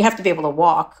know, you have to be able to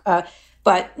walk.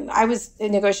 But I was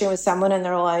negotiating with someone and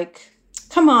they're like,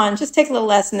 come on, just take a little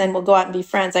less and then we'll go out and be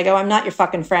friends. I go, I'm not your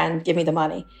fucking friend. Give me the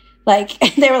money. Like,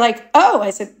 and they were like, oh,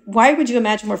 I said, why would you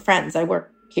imagine we're friends? I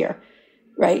work here,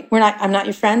 right? I'm not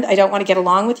your friend. I don't want to get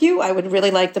along with you. I would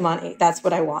really like the money. That's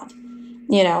what I want,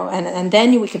 and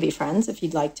then we could be friends if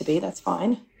you'd like to be, that's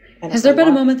fine. And has there been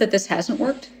a moment that this hasn't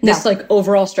worked? No. This like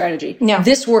overall strategy? No.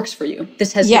 This works for you.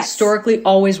 This has historically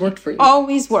always worked for you.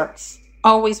 Always works.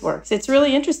 Always works. It's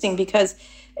really interesting because,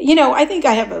 I think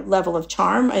I have a level of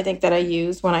charm, I think, that I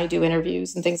use when I do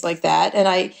interviews and things like that. And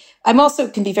I'm also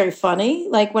can be very funny.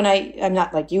 Like when I'm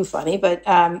not like you funny, but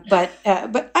I'm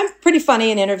pretty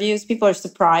funny in interviews. People are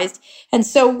surprised. And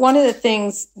so one of the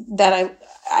things that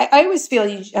I always feel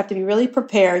you have to be really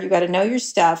prepared. You got to know your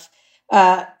stuff.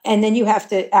 And then you have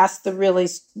to ask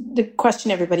the question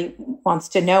everybody wants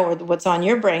to know, or what's on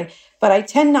your brain. But I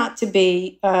tend not to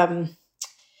be,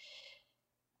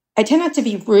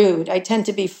 rude. I tend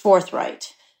to be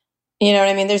forthright. You know what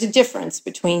I mean? There's a difference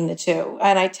between the two.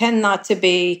 And I tend not to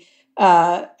be,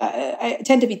 I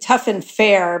tend to be tough and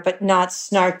fair, but not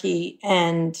snarky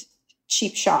and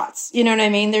cheap shots. You know what I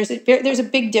mean? There's a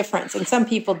big difference. And some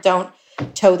people don't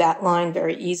toe that line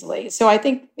very easily. So I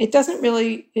think it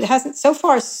hasn't so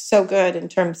far so good in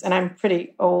terms, and I'm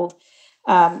pretty old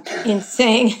in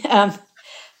saying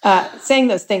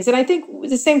those things. And I think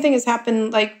the same thing has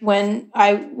happened like when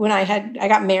I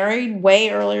got married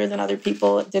way earlier than other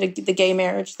people, did the gay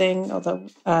marriage thing, although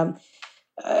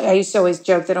I used to always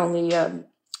joke that only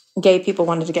gay people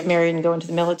wanted to get married and go into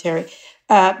the military.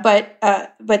 But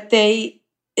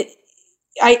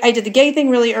I did the gay thing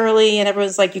really early, and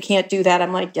everyone's like, you can't do that.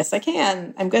 I'm like, yes, I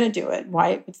can. I'm going to do it.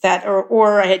 Why? It's that.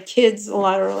 Or I had kids a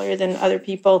lot earlier than other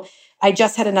people. I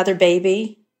just had another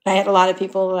baby. I had a lot of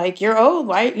people like, you're old.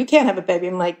 Why? You can't have a baby.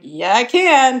 I'm like, yeah, I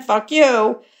can. Fuck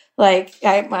you. Like,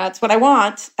 that's what I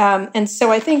want. And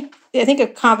so I think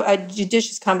a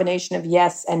judicious combination of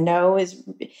yes and no is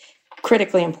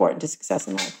critically important to success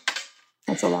in life.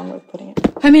 That's a long way of putting it.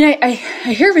 I mean, I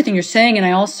hear everything you're saying, and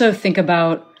I also think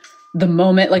about the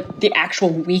moment, like the actual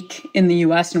week in the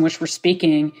US in which we're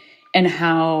speaking, and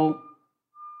how,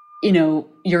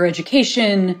 your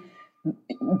education,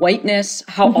 whiteness,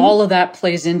 how all of that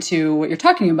plays into what you're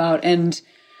talking about. And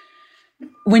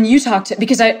when you talk to,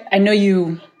 because I know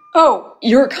you,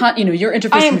 you're interfacing with people all the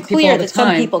time. I am clear that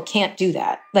some people can't do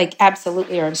that. Like,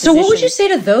 absolutely. So what would you say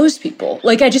to those people?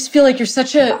 Like, I just feel like you're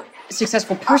such a,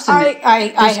 successful person,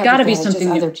 I there's have got to be advantages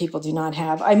something other people do not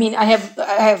have. I mean, I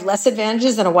have less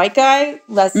advantages than a white guy,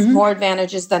 more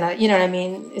advantages than a, you know what I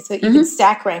mean? It's you can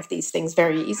stack rank these things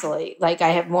very easily. Like I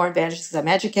have more advantages because I'm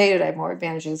educated. I have more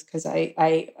advantages because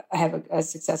I have a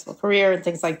successful career and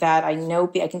things like that. I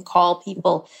know I can call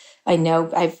people. I know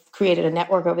I've created a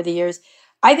network over the years.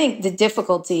 I think the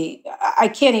difficulty, I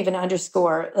can't even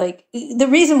underscore, like the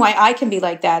reason why I can be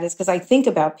like that is because I think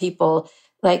about people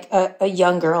like a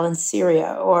young girl in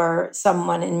Syria or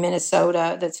someone in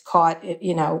Minnesota that's caught,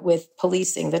 you know, with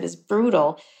policing that is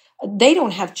brutal. They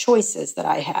don't have choices that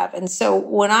I have. And so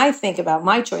when I think about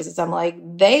my choices, I'm like,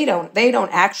 they don't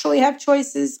actually have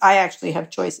choices. I actually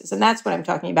have choices. And that's what I'm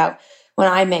talking about when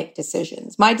I make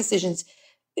decisions. My decisions,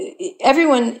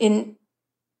 everyone in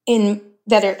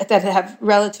that have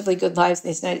relatively good lives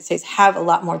in the United States have a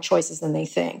lot more choices than they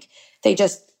think. They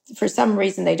just, for some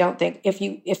reason, they don't think,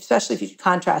 especially if you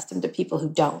contrast them to people who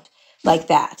don't like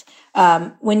that.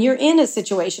 When you're in a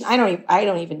situation, I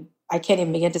can't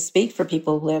even begin to speak for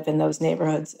people who live in those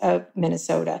neighborhoods of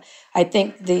Minnesota. I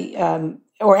think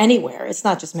or anywhere, it's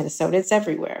not just Minnesota, it's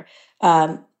everywhere.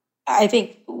 I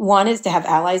think one is to have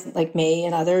allies like me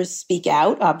and others speak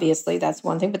out. Obviously, that's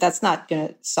one thing, but that's not going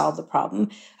to solve the problem.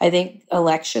 I think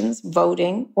elections,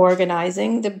 voting,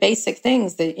 organizing, the basic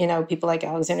things that, you know, people like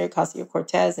Alexandria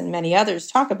Ocasio-Cortez and many others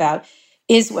talk about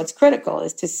is what's critical,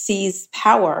 is to seize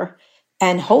power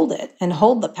and hold it and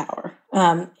hold the power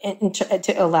and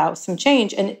to allow some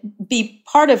change and be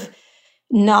part of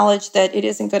knowledge that it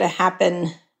isn't going to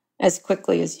happen as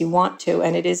quickly as you want to.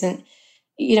 And it isn't,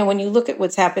 you know, when you look at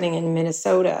what's happening in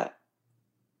Minnesota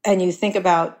and you think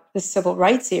about the civil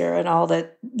rights era and all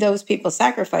that those people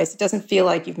sacrificed, it doesn't feel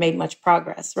like you've made much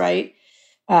progress, right?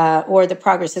 Or the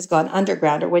progress has gone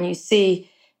underground. Or when you see,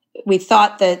 we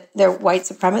thought that their white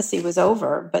supremacy was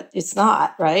over, but it's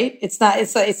not, right? It's not. It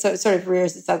sort of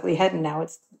rears its ugly head, and now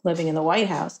it's living in the White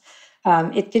House.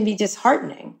 It can be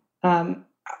disheartening.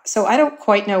 So I don't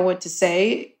quite know what to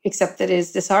say, except that it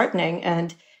is disheartening,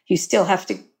 and you still have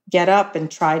to get up and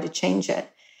try to change it.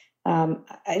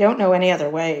 I don't know any other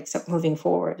way except moving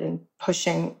forward and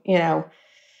pushing, you know,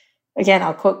 again,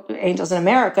 I'll quote Angels in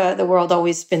America, the world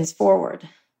always spins forward.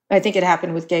 I think it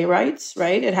happened with gay rights,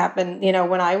 right? It happened, you know,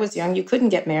 when I was young, you couldn't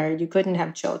get married, you couldn't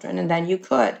have children, and then you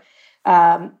could.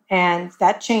 And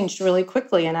that changed really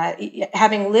quickly. And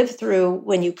having lived through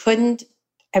when you couldn't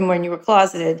and when you were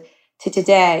closeted to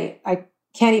today, I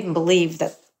can't even believe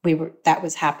that that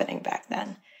was happening back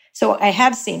then. So I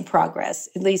have seen progress,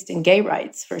 at least in gay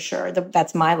rights, for sure.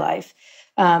 That's my life.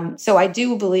 So I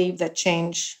do believe that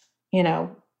change, you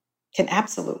know, can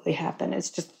absolutely happen. It's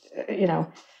just, you know,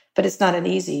 but it's not an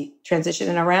easy transition.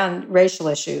 And around racial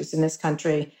issues in this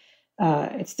country,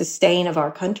 it's the stain of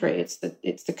our country. It's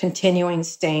the continuing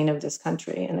stain of this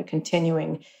country, and the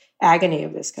continuing agony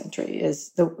of this country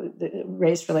is the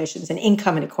race relations and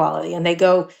income inequality. And they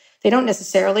don't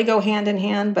necessarily go hand in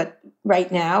hand, but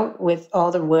right now with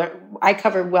all I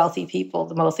cover wealthy people,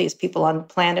 the wealthiest people on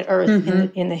planet Earth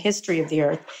in the history of the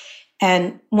Earth.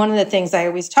 And one of the things I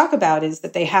always talk about is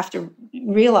that they have to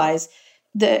realize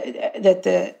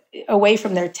that away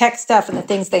from their tech stuff and the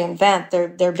things they invent,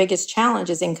 their biggest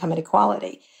challenge is income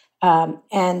inequality. And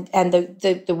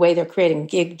the way they're creating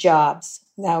gig jobs.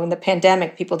 Now in the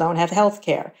pandemic, people don't have health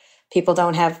care. People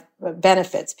don't have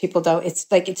benefits. People don't, it's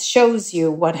like, it shows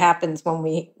you what happens when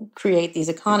we create these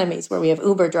economies where we have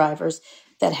Uber drivers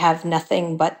that have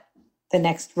nothing but the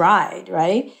next ride,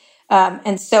 right?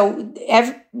 And so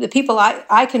the people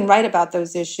I can write about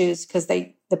those issues because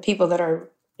the people that are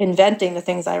inventing the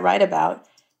things I write about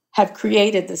have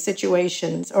created the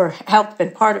situations or helped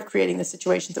been part of creating the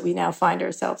situations that we now find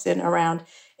ourselves in around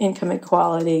income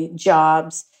inequality,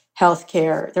 jobs,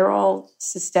 healthcare. They're all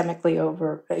systemically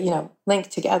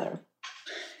linked together.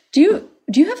 Do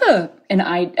you have an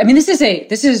idea? I mean, this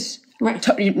is right.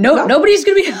 Nobody's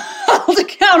going to be held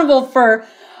accountable for,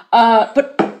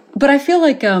 but I feel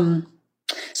like,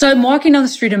 so I'm walking down the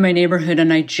street in my neighborhood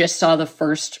and I just saw the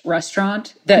first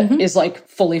restaurant that is like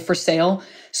fully for sale.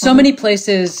 So many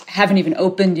places haven't even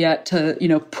opened yet to,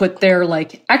 put their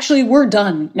like, actually we're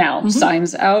done now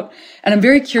signs out. And I'm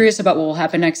very curious about what will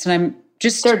happen next. And I'm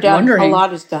just wondering. A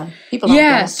lot is done. People don't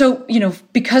go. So,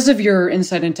 because of your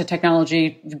insight into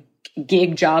technology,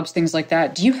 gig jobs, things like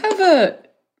that, do you have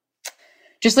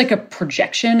just like a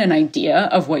projection, an idea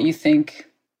of what you think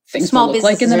things will look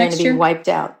like in the next year? Wiped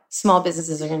out. Small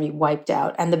businesses are going to be wiped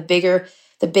out. And the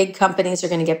big companies are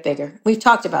going to get bigger. We've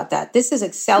talked about that. This has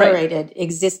accelerated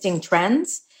existing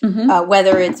trends,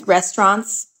 whether it's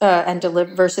restaurants and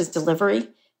versus delivery,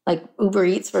 like Uber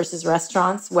Eats versus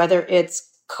restaurants, whether it's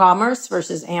commerce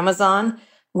versus Amazon,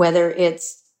 whether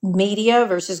it's media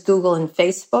versus Google and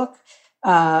Facebook.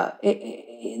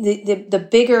 The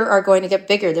bigger are going to get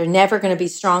bigger. They're never going to be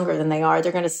stronger than they are.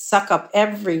 They're going to suck up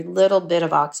every little bit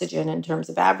of oxygen in terms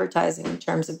of advertising, in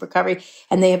terms of recovery.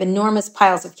 And they have enormous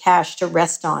piles of cash to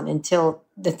rest on until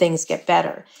the things get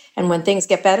better. And when things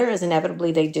get better, as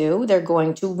inevitably they do, they're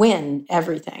going to win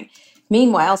everything.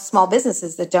 Meanwhile, small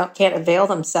businesses that can't avail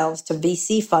themselves to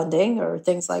VC funding or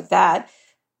things like that,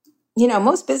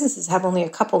 most businesses have only a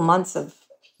couple months of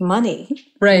money,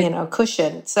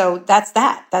 cushion. So that's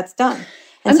done.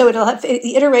 And so it'll have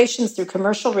iterations through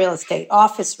commercial real estate,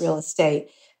 office real estate,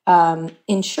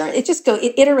 insurance.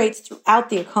 It iterates throughout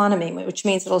the economy, which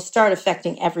means it'll start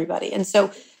affecting everybody. And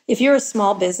so if you're a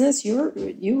small business,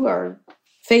 you are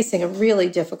facing a really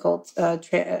difficult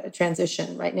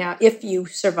transition right now if you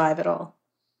survive it all.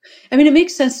 I mean, it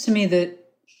makes sense to me that,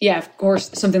 yeah, of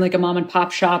course, something like a mom and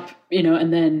pop shop,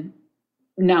 and then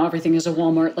now everything is a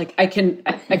Walmart. Like I can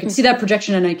see that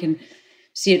projection, and I can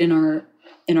see it in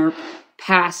our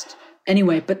past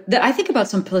anyway. But I think about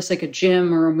some place like a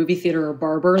gym or a movie theater or a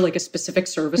barber, like a specific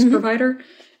service provider.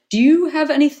 Do you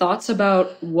have any thoughts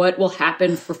about what will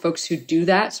happen for folks who do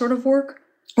that sort of work?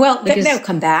 Well, they'll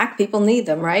come back. People need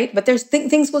them, right? But there's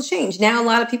things will change. Now a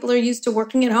lot of people are used to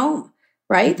working at home,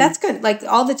 right? Mm-hmm. That's good. Like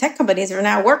all the tech companies are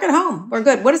now work at home. We're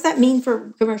good. What does that mean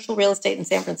for commercial real estate in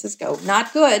San Francisco?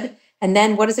 Not good. And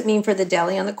then what does it mean for the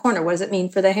deli on the corner? What does it mean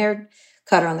for the hair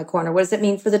cutter on the corner? What does it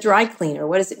mean for the dry cleaner?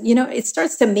 What is it? It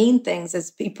starts to mean things as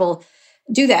people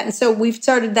do that. And so we've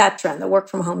started that trend. The work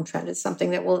from home trend is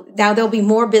something that now there'll be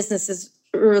more businesses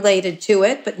related to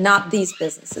it, but not these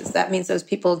businesses. That means those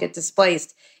people get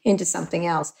displaced into something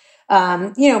else.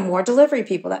 More delivery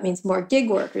people. That means more gig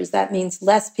workers. That means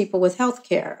less people with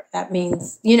healthcare. That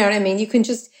means, you know what I mean? You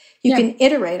can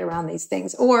iterate around these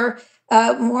things, or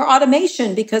more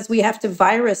automation, because we have to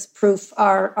virus proof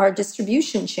our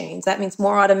distribution chains. That means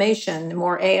more automation,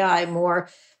 more AI, more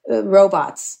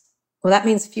robots. Well, that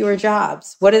means fewer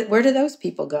jobs. Where do those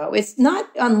people go? It's not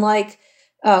unlike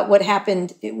what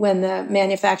happened when the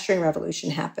manufacturing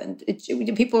revolution happened.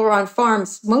 People were on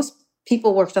farms. Most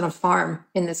people worked on a farm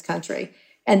in this country,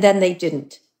 and then they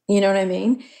didn't. You know what I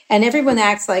mean? And everyone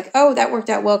acts like, oh, that worked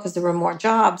out well because there were more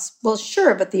jobs. Well,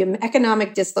 sure, but the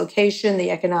economic dislocation,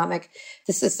 the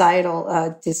societal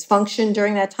dysfunction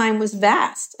during that time was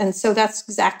vast. And so that's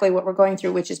exactly what we're going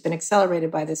through, which has been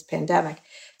accelerated by this pandemic.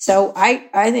 So I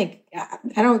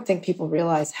don't think people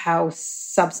realize how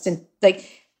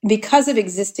because of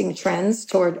existing trends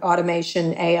toward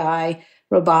automation, AI,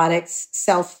 robotics,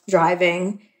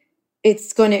 self-driving,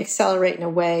 it's going to accelerate in a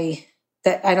way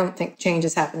that I don't think change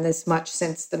has happened this much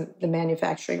since the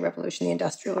manufacturing revolution, the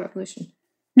industrial revolution.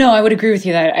 No, I would agree with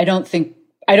you that I don't think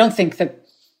that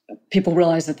people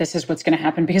realize that this is what's going to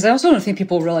happen, because I also don't think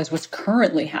people realize what's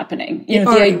currently happening.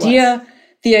 The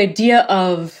idea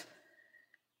of,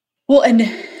 well, and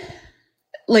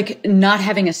like not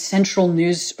having a central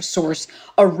news source,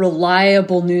 a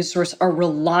reliable news source, a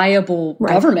reliable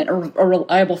government, or a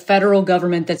reliable federal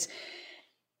government that's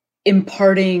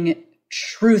imparting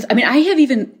truth. I mean, I have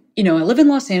even, I live in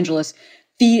Los Angeles.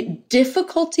 The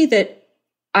difficulty that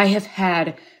I have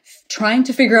had trying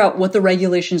to figure out what the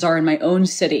regulations are in my own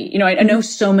city. I know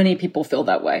so many people feel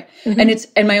that way, and it's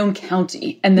in my own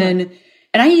county. And then,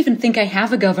 and I even think I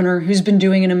have a governor who's been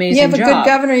doing an amazing job. You have a good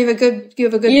governor. You have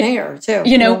a good mayor too.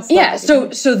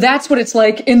 So that's what it's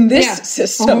like in this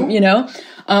system.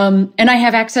 And I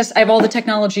have access. I have all the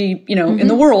technology, in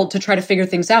the world to try to figure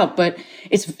things out. But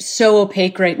it's so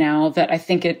opaque right now that I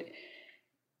think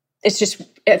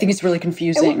it's really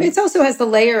confusing. It also has the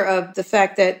layer of the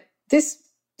fact that this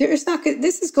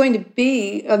is going to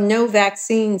be a no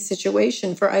vaccine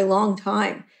situation for a long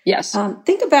time. Yes.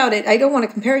 Think about it. I don't want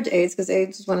to compare it to AIDS, because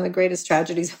AIDS is one of the greatest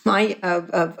tragedies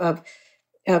of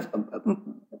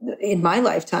in my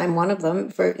lifetime. One of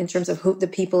them, in terms of the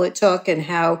people it took and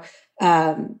how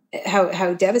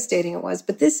devastating it was.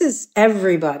 But this is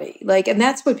everybody. And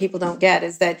that's what people don't get,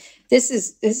 is that this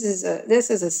is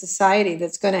a society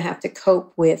that's going to have to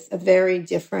cope with a very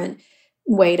different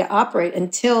way to operate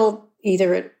until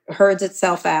either it herds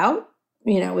itself out,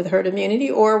 with herd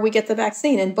immunity, or we get the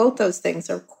vaccine. And both those things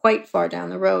are quite far down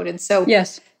the road. And so,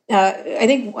 yes, I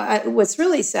think what's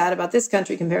really sad about this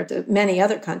country compared to many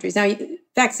other countries, now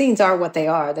vaccines are what they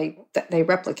are. They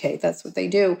replicate. That's what they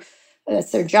do.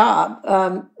 That's their job.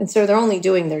 And so they're only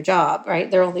doing their job,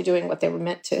 right? They're only doing what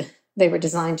they were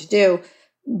designed to do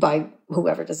by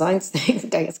whoever designs things, I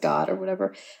guess God or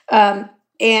whatever. And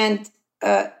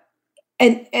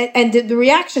the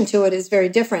reaction to it is very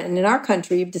different. And in our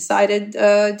country, you've decided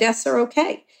deaths are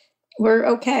okay. We're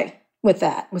okay. with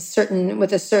that, with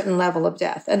a certain level of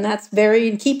death. And that's very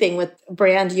in keeping with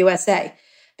brand USA,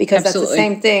 because Absolutely. that's the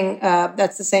same thing.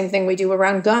 That's the same thing we do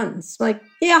around guns. Like,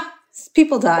 yeah,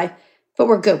 people die, but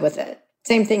we're good with it.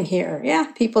 Same thing here.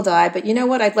 Yeah, people die, but you know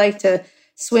what? I'd like to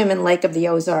swim in Lake of the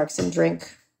Ozarks and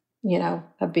drink,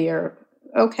 a beer.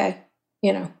 Okay,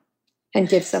 and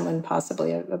give someone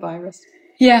possibly a virus.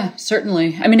 Yeah,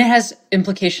 certainly. I mean, it has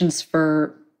implications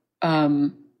for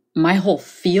my whole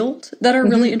field that are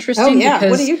really interesting. Oh yeah,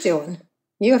 because, what are you doing?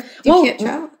 You can't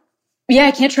travel. Yeah,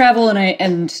 I can't travel,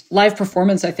 and live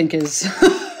performance, I think, is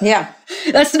yeah.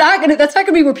 That's not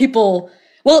gonna be where people.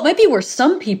 Well, it might be where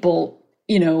some people,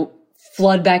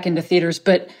 flood back into theaters.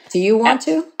 But do you want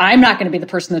to? I'm not going to be the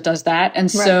person that does that, and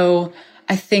so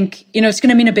I think it's going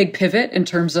to mean a big pivot in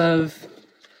terms of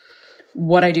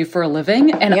what I do for a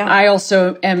living, and I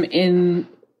also am in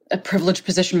a privileged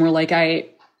position where, like, I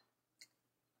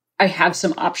have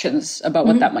some options about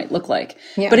what that might look like.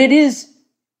 Yeah. But it is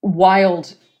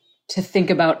wild to think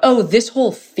about, this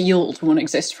whole field won't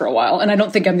exist for a while. And I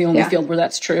don't think I'm the only field where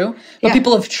that's true. But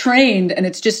people have trained, and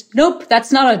it's just, nope,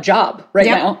 that's not a job right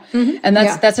now. Mm-hmm. And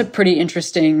that's a pretty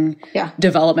interesting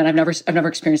development. I've never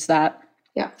experienced that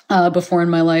before in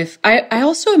my life. I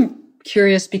also am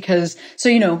curious because,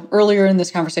 earlier in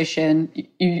this conversation,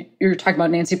 you're talking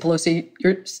about Nancy Pelosi.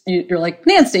 You're like,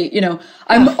 Nancy,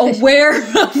 I'm aware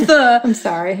of the. I'm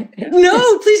sorry.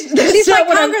 No, please. She's my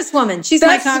congresswoman. She's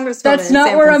my congresswoman. That's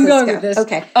not where I'm going with this.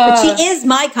 Okay, but she is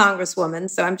my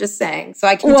congresswoman, so I'm just saying, so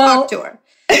I can talk to her.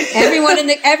 Everyone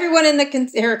in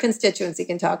her constituency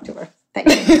can talk to her.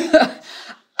 Thank you.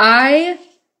 I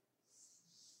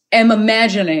am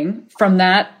imagining from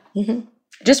that,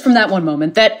 just from that one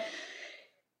moment, that.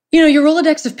 Your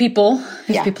Rolodex of people,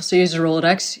 if people still use a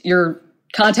Rolodex, your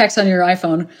contacts on your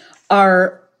iPhone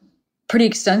are pretty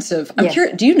extensive. I'm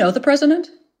curious, do you know the president?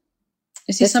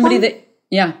 Is he somebody that,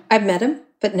 I've met him,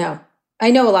 but no.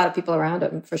 I know a lot of people around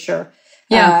him, for sure.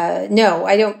 Yeah. No,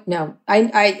 I don't know.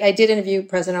 I did interview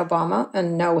President Obama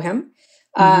and know him.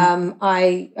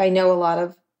 I know a lot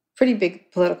of pretty big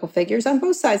political figures on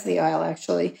both sides of the aisle,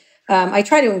 actually. I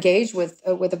try to engage with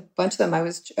a bunch of them.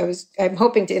 I'm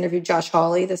hoping to interview Josh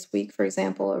Hawley this week, for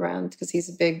example, because he's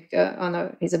a big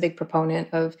proponent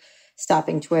of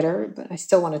stopping Twitter. But I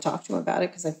still want to talk to him about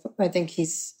it because I think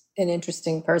he's an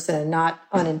interesting person and not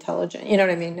unintelligent. You know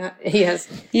what I mean? He has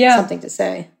something to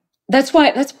say. That's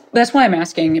why I'm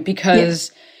asking,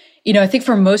 because I think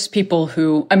for most people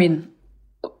who, we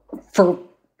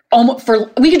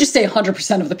could just say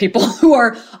 100% of the people who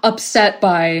are upset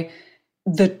by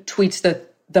the tweets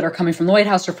that are coming from the White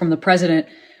House or from the president,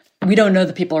 we don't know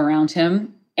the people around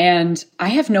him. And I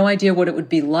have no idea what it would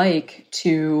be like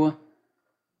to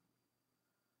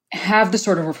have the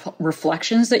sort of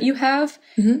reflections that you have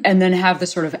and then have the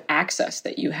sort of access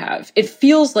that you have. It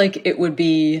feels like it would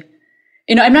be,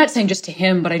 I'm not saying just to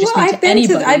him, but I just mean to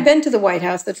anybody. I've been to the White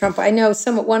House, I know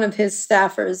one of his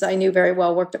staffers I knew very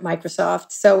well worked at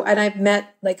Microsoft. And I've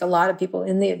met like a lot of people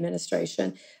in the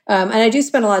administration. And I do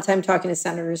spend a lot of time talking to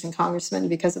senators and congressmen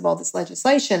because of all this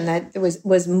legislation that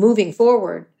was moving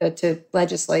forward to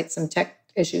legislate some tech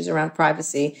issues around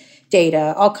privacy,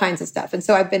 data, all kinds of stuff. And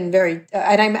so I've been and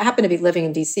I happen to be living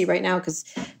in DC right now because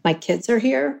my kids are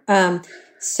here.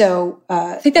 So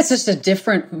I think that's just a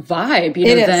different vibe,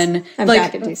 than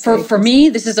like for me,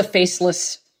 this is a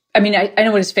faceless. I mean, I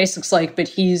know what his face looks like, but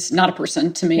he's not a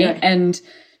person to me. Right. And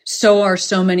so are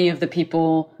so many of the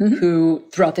people who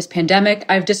throughout this pandemic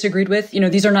I've disagreed with.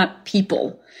 These are not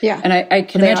people. Yeah. And I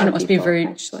can imagine it must be very,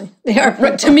 actually. They are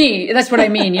people. To me, that's what I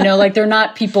mean. Like they're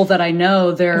not people that I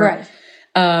know. They're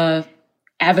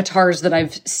avatars that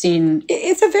I've seen.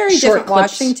 It's a very different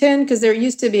clips. Washington, because there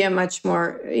used to be a much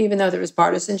more, even though there was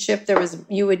partisanship,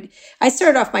 I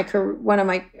started off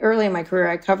early in my career,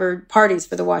 I covered parties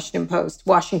for the Washington Post,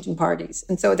 Washington parties.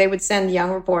 And so they would send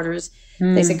young reporters,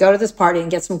 they said, go to this party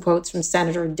and get some quotes from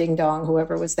Senator Ding Dong,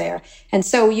 whoever was there. And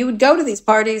so you would go to these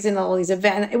parties and all these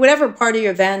events, whatever party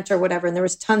event or whatever, and there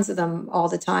was tons of them all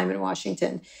the time in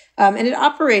Washington. And it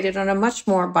operated on a much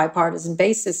more bipartisan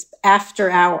basis after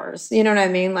hours. You know what I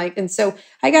mean? And so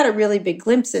I got a really big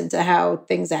glimpse into how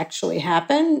things actually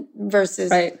happen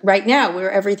versus right now,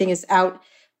 where everything is out.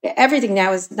 Everything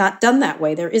now is not done that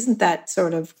way. There isn't that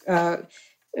sort of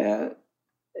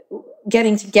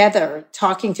getting together,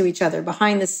 talking to each other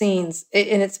behind the scenes.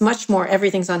 And it's much more,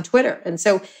 everything's on Twitter. And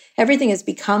so everything has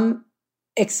become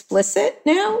explicit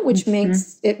now, which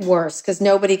makes it worse because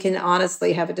nobody can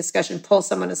honestly have a discussion, pull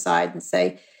someone aside and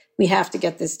say, we have to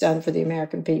get this done for the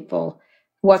American people.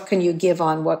 What can you give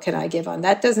on? What can I give on?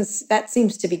 That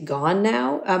seems to be gone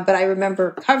now. But I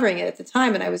remember covering it at the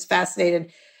time and I was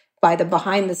fascinated by the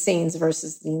behind the scenes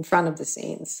versus the in front of the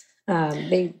scenes.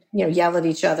 They, yell at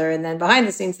each other, and then behind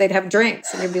the scenes they'd have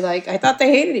drinks, and they'd be like, "I thought they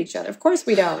hated each other." Of course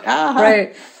we don't.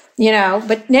 Right.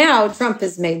 But now Trump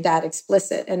has made that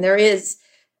explicit, and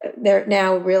there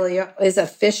now really is a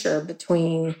fissure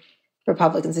between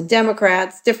Republicans and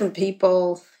Democrats. Different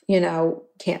people,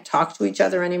 can't talk to each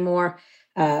other anymore.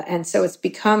 And so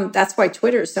that's why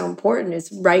Twitter is so important.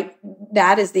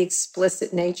 That is the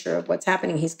explicit nature of what's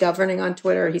happening. He's governing on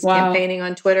Twitter. He's campaigning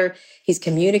on Twitter. He's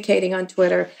communicating on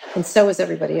Twitter. And so is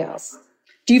everybody else.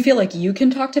 Do you feel like you can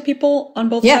talk to people on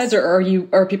both sides, or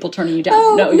are people turning you down?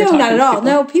 Oh, no, not at all.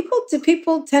 No,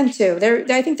 people tend to.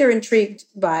 I think they're intrigued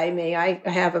by me.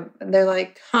 They're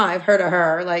like, I've heard of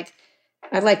her. Like,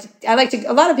 I like to,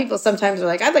 a lot of people sometimes are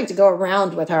like, I'd like to go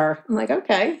around with her. I'm like,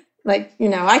 okay. Like,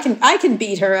 I can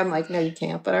beat her. I'm like, no, you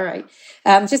can't, but all right.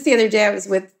 Just the other day I was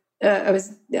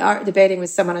debating with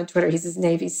someone on Twitter. He's a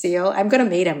Navy SEAL. I'm going to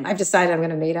meet him. I've decided I'm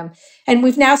going to meet him. And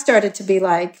we've now started to be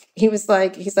like, he's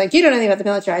like, you don't know anything about the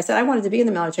military. I said, I wanted to be in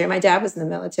the military. My dad was in the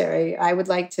military. I would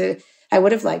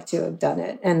have liked to have done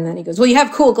it. And then he goes, well, you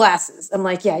have cool glasses. I'm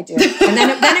like, yeah, I do. And then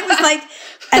it was like,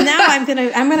 and now I'm going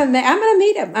to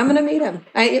meet him. I'm going to meet him.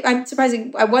 I'm surprised.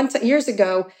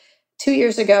 2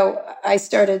 years ago, I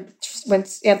started when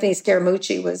Anthony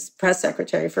Scaramucci was press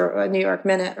secretary for New York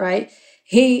Minute, right?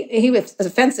 He was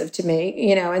offensive to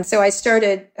me, and so I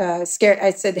started I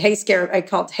said, I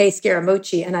called Hey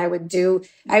Scaramucci, and I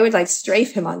would like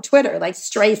strafe him on Twitter, like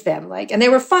strafe him, and they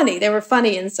were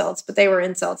funny insults, but they were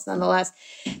insults nonetheless.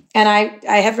 And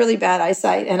I have really bad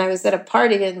eyesight, and I was at a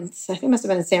party I think it must have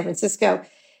been in San Francisco,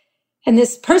 and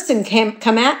this person came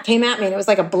at me, and it was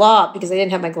like a blob because I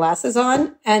didn't have my glasses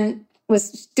on, and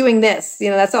was doing this,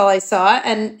 that's all I saw.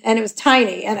 And it was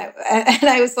tiny. And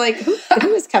I was like,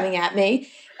 who is coming at me?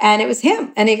 And it was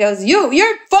him. And he goes,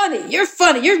 you're funny.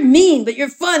 You're mean, but you're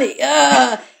funny.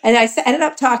 And I ended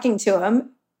up talking to him.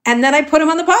 And then I put him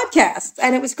on the podcast,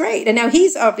 and it was great. And now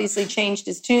he's obviously changed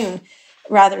his tune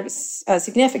rather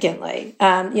significantly,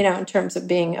 in terms of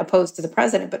being opposed to the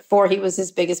president. But before, he was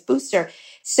his biggest booster.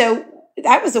 So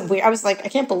that was I was like, I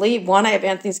can't believe, one, I have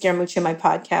Anthony Scaramucci on my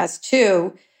podcast.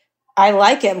 Two, I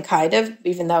like him kind of,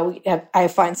 even though I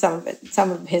find some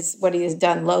of his, what he has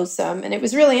done, loathsome. And it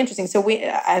was really interesting. So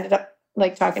I ended up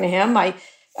like talking to him. I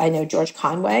know George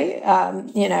Conway,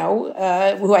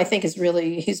 who I think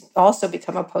he's also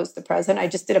become opposed to the president. I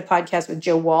just did a podcast with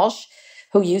Joe Walsh,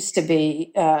 who used to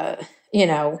be,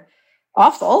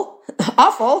 awful.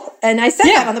 And I said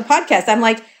that on the podcast. I'm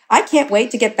like, I can't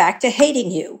wait to get back to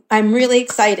hating you. I'm really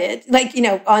excited,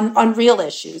 on real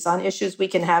issues, on issues we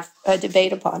can have a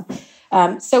debate upon.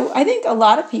 So I think a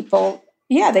lot of people,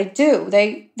 they do.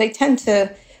 They tend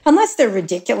to, unless they're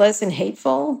ridiculous and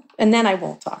hateful, and then I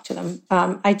won't talk to them.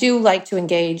 I do like to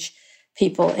engage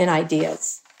people in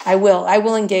ideas. I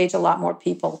will engage a lot more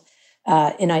people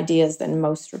in ideas than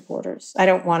most reporters. I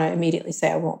don't want to immediately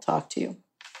say I won't talk to you.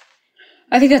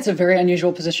 I think that's a very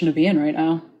unusual position to be in right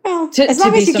now. Well, as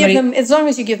long as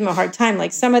you give them a hard time,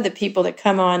 like some of the people that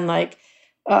come on,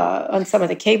 on some of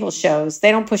the cable shows,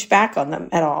 they don't push back on them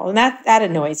at all, and that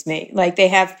annoys me. Like they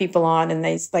have people on, and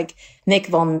they like Nick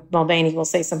Mulvaney will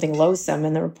say something loathsome,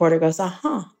 and the reporter goes, and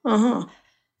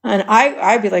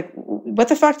I'd be like, what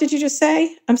the fuck did you just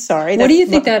say? I'm sorry. What do you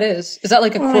think that is? Is that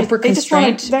like a corporate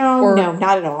constraint? No,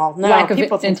 not at all. No, lack of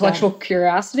intellectual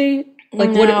curiosity.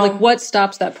 What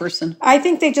stops that person? I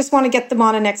think they just want to get them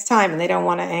on a next time, and they don't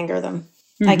want to anger them.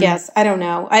 Mm-hmm. I guess. I don't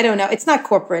know. It's not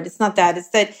corporate. It's not that. It's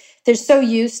that they're so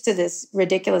used to this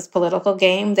ridiculous political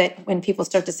game that when people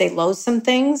start to say loathsome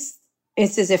things,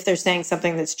 it's as if they're saying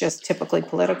something that's just typically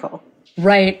political.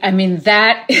 Right. I mean,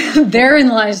 that therein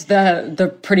lies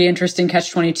the pretty interesting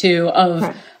catch-22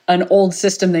 of an old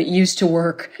system that used to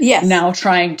work, now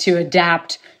trying to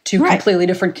adapt to completely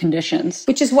different conditions.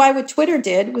 Which is why what Twitter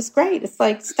did was great. It's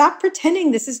like, stop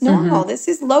pretending this is normal. Mm-hmm. This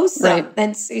is loathsome. Right.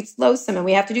 And it's loathsome, and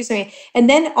we have to do something. And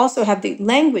then also have the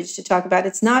language to talk about.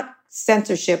 It's not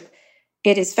censorship.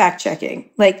 It is fact-checking.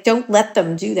 Like, don't let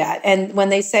them do that. And when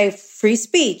they say free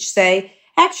speech, say,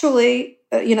 actually,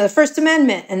 the First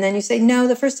Amendment. And then you say, no,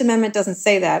 the First Amendment doesn't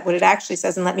say that. What it actually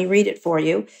says, and let me read it for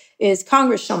you, is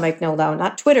Congress shall make no law,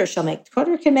 not Twitter shall make.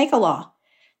 Twitter can make a law.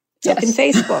 So can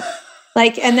Facebook.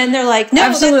 And then they're like, no,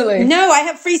 absolutely. No, I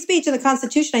have free speech in the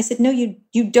Constitution. I said, no,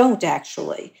 you don't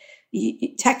actually.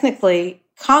 Technically,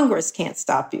 Congress can't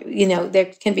stop you. There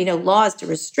can be no laws to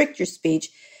restrict your speech.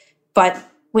 But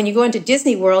when you go into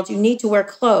Disney World, you need to wear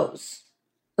clothes.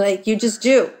 You just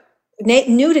do.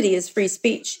 Nudity is free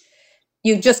speech.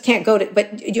 you just can't go to,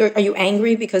 but are you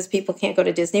angry because people can't go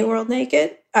to Disney World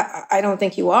naked? I don't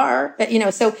think you are, but,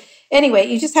 so anyway,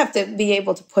 you just have to be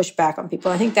able to push back on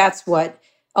people. I think that's what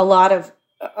a lot of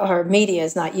our media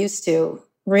is not used to,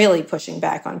 really pushing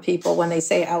back on people when they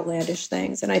say outlandish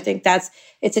things. And I think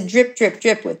it's a drip, drip,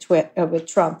 drip with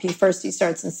Trump. He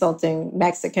starts insulting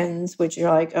Mexicans, which you're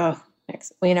like, oh,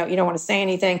 you don't want to say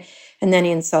anything. And then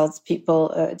he insults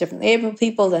people, differently able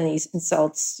people. Then he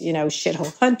insults,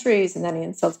 shithole countries. And then he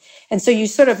insults. And so you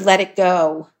sort of let it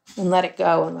go and let it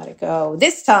go and let it go.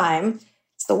 This time,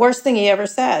 it's the worst thing he ever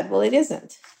said. Well, it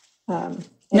isn't. No.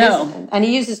 Isn't. And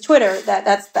he uses Twitter.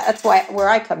 That's why where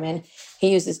I come in.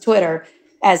 He uses Twitter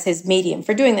as his medium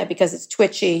for doing that, because it's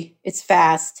twitchy, it's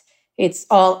fast, it's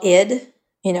all id.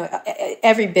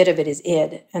 Every bit of it is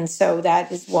id. And so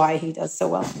that is why he does so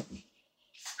well.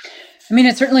 I mean,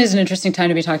 it certainly is an interesting time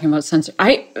to be talking about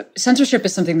censorship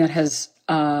is something that has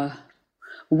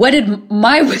wetted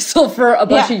my whistle for a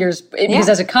bunch of years, because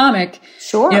as a comic,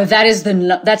 sure, it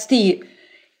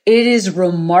is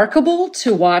remarkable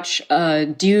to watch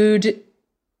dude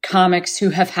comics who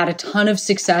have had a ton of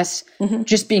success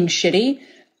just being shitty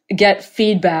get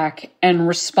feedback and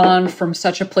respond from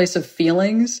such a place of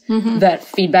feelings that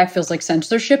feedback feels like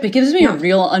censorship. It gives me a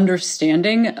real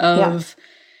understanding of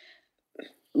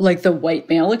like the white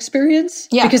male experience.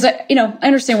 Yeah. Because I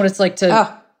understand what it's like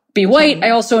to be white.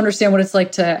 I also understand what it's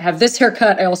like to have this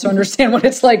haircut. I also understand what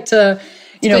it's like to,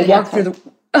 walk through the,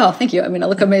 oh, thank you. I mean, I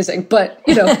look amazing, but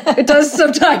it does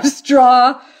sometimes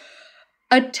draw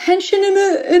attention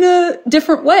in a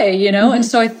different way, And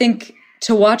so I think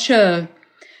to watch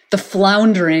the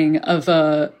floundering of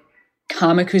a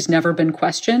comic who's never been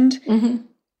questioned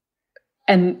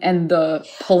and the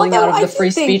pulling out of the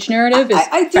free speech narrative is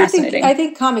fascinating. I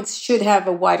think comics should have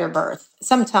a wider berth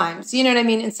sometimes. You know what I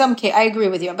mean? In some case, I agree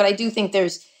with you, but I do think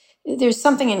there's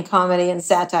something in comedy and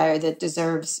satire that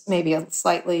deserves maybe a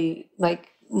slightly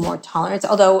more tolerance.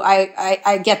 Although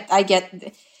I get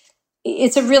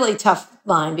it's a really tough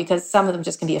line because some of them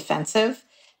just can be offensive.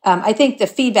 I think the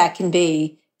feedback can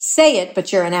be, say it,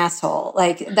 but you're an asshole.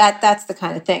 That's the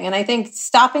kind of thing. And I think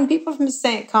stopping people from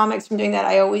saying comics from doing that,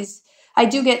 I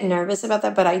do get nervous about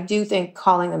that, but I do think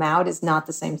calling them out is not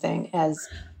the same thing as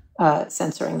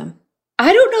censoring them.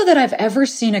 I don't know that I've ever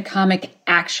seen a comic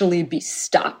actually be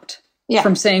stopped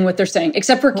from saying what they're saying,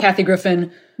 except for Kathy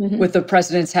Griffin with the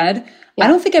president's head. Yeah. I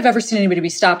don't think I've ever seen anybody be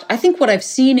stopped. I think what I've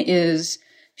seen is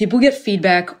people get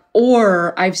feedback,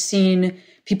 or I've seen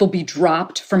people be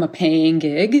dropped from a paying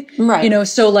gig. Right.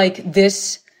 So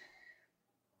this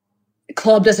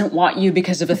club doesn't want you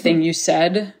because of a thing you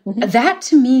said. That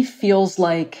to me feels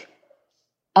like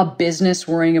a business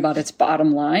worrying about its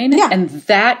bottom line. Yeah. And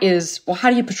that is, well, how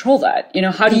do you patrol that?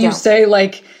 How do you say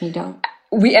you don't.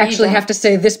 We actually have to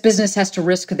say this business has to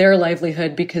risk their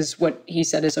livelihood because what he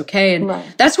said is okay. And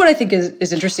that's what I think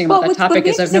is interesting about that topic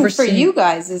is I've never seen. For you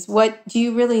guys is do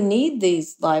you really need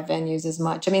these live venues as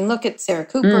much? I mean, look at Sarah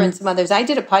Cooper and some others. I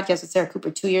did a podcast with Sarah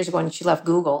Cooper 2 years ago and she left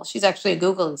Google. She's actually a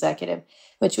Google executive,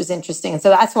 which was interesting. And so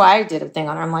that's why I did a thing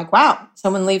on her. I'm like, wow,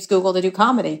 someone leaves Google to do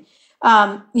comedy.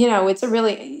 It's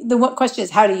the question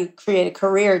is, how do you create a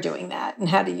career doing that? And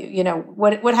how do you,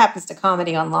 what happens to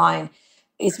comedy online?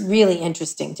 Is really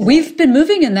interesting to me. We've been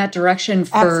moving in that direction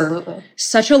for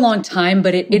such a long time,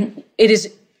 but it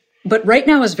is, but right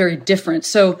now is very different.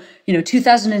 So,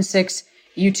 2006,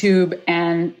 YouTube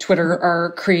and Twitter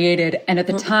are created. And at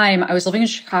the time I was living in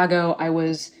Chicago, I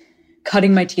was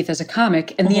cutting my teeth as a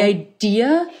comic. And the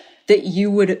idea that you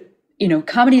would,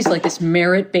 comedy is like this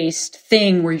merit-based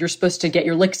thing where you're supposed to get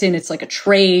your licks in. It's like a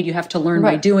trade. You have to learn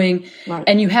by doing,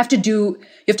 and you have to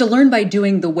learn by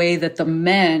doing the way that the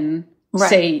men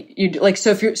say you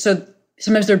so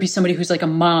sometimes there'd be somebody who's like a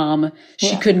mom.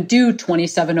 She couldn't do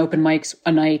 27 open mics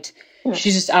a night.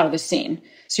 She's just out of the scene.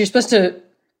 So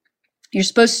you're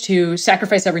supposed to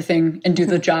sacrifice everything and do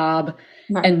the job.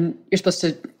 And you're supposed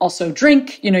to also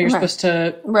drink, you're supposed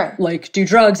to do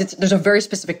drugs. There's a very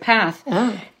specific path.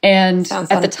 And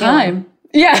at the time,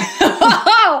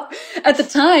 at the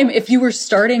time, if you were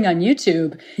starting on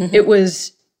YouTube,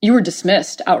 you were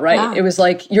dismissed outright. Wow. It was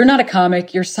like, you're not a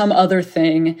comic, you're some other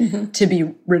thing to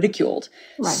be ridiculed.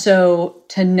 So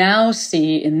to now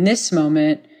see in this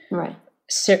moment,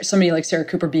 somebody like Sarah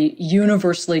Cooper be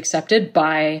universally accepted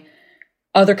by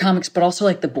other comics, but also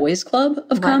like the boys club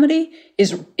of comedy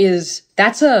is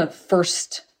that's a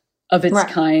first of its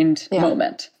kind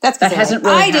moment. That hasn't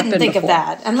really happened before. I didn't think of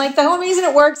that. I'm like, the whole reason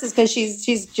it works is because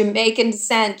she's Jamaican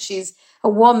descent. She's a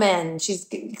woman. She's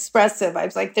expressive. I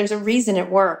was like, there's a reason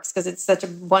it works because it's such a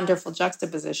wonderful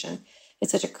juxtaposition.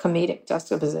 It's such a comedic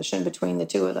juxtaposition between the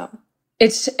two of them.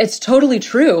 It's totally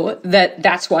true that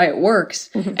that's why it works.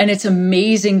 And it's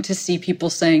amazing to see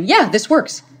people saying, yeah, this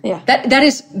works. Yeah.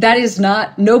 That is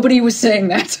not, nobody was saying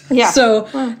that. Yeah.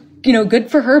 So,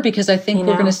 good for her, because I think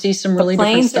we're going to see some really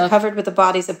different stuff. The planes are covered with the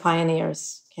bodies of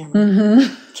pioneers, Cameron,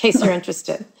 in case you're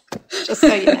interested, just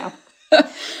so you know.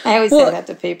 I always say that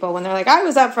to people when they're like, I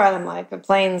was up front. I'm like, the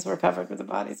planes were covered with the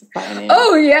bodies of pioneers.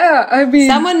 Oh, yeah. I mean,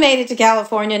 someone made it to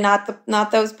California,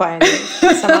 not those pioneers.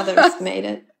 Some others made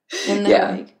it in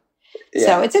their wake. Yeah.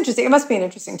 So it's interesting. It must be an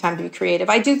interesting time to be creative.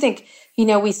 I do think,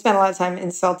 we spend a lot of time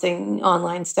insulting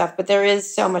online stuff, but there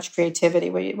is so much creativity,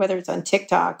 whether it's on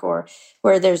TikTok or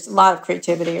where there's a lot of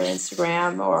creativity, or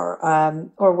Instagram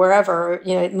or wherever,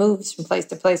 it moves from place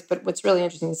to place. But what's really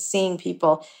interesting is seeing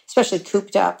people, especially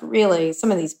cooped up, really,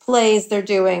 some of these plays they're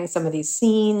doing, some of these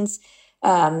scenes.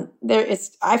 I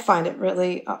find it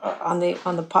really on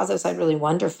the positive side, really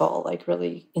wonderful, like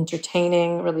really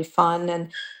entertaining, really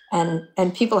fun,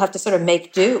 and people have to sort of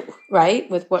make do, right,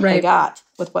 with what they got.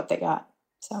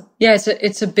 So yeah,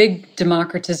 it's a big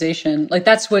democratization. Like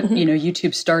that's what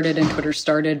YouTube started and Twitter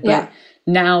started, but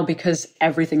now because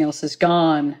everything else is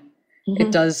gone,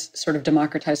 it does sort of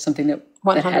democratize something that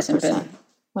hasn't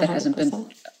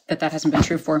been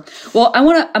true for. Well,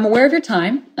 I'm aware of your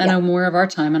time, and I'm aware of our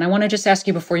time, and I want to just ask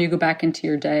you before you go back into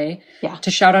your day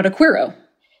to shout out a Queero.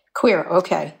 Queero,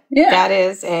 okay. Yeah. That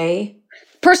is a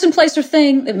person, place, or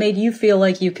thing that made you feel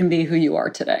like you can be who you are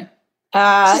today.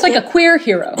 So it's like a queer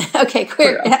hero. Okay,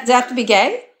 queer. Does it have to be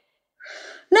gay?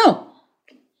 No.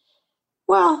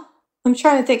 Well, I'm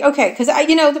trying to think. Okay, because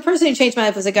the person who changed my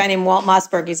life was a guy named Walt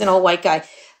Mossberg. He's an old white guy,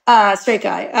 straight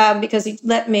guy, because he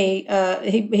let me.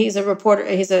 He's a reporter.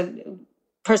 He's a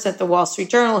person at the Wall Street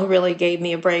Journal who really gave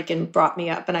me a break and brought me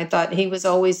up. And I thought he was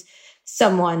always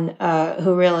someone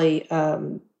who really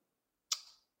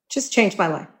just changed my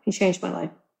life. He changed my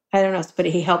life. I don't know, but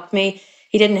he helped me.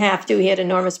 He didn't have to. He had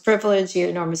enormous privilege. He had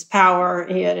enormous power.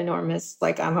 He had enormous,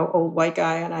 I'm an old white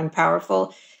guy and I'm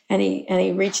powerful. And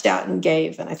he reached out and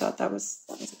gave. And I thought that was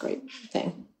a great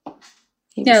thing.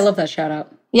 I love that shout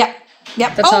out. Yeah.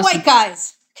 Yep. That's awesome. White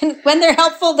guys. When they're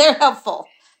helpful, they're helpful.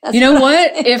 That's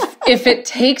what? If it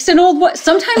takes an old white,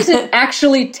 sometimes it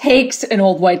actually takes an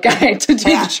old white guy to do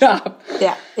the job.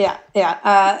 Yeah.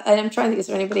 And I'm trying to think, is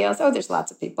there anybody else? Oh, there's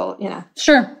lots of people,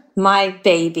 Sure. My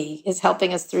baby is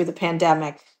helping us through the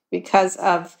pandemic because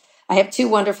I have two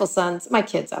wonderful sons. My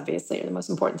kids, obviously, are the most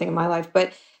important thing in my life,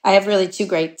 but I have really two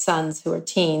great sons who are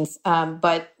teens.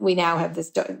 But we now have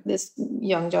this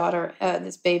young daughter,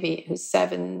 this baby who's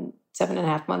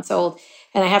 7.5 months old.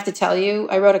 And I have to tell you,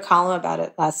 I wrote a column about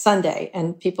it last Sunday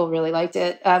and people really liked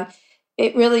it.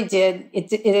 It really did.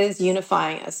 It is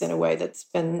unifying us in a way that's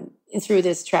been through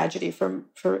this tragedy for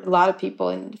a lot of people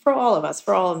and for all of us,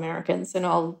 for all Americans and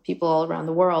all people all around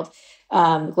the world.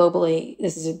 Globally,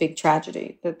 this is a big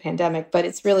tragedy, the pandemic, but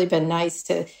it's really been nice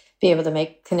to be able to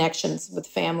make connections with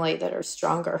family that are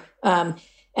stronger. And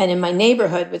in my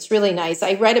neighborhood, what's really nice,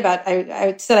 I write about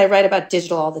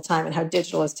digital all the time and how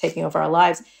digital is taking over our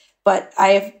lives. But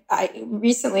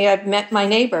recently I've met my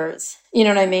neighbors. You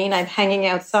know what I mean? I'm hanging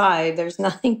outside. There's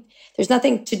nothing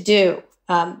to do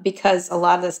because a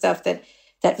lot of the stuff that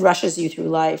rushes you through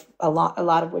life, a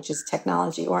lot of which is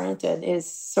technology oriented, is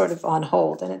sort of on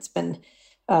hold. And it's been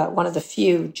one of the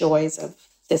few joys of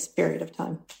this period of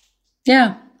time.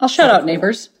 Yeah, I'll shout out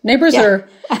neighbors. Neighbors are,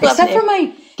 except for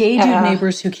my gay dude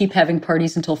neighbors who keep having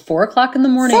parties until 4:00 in the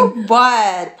morning. So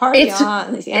what? Party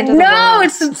on. It's the end of the world.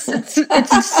 It's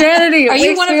insanity. Are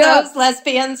you one of those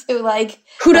lesbians who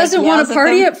who doesn't want to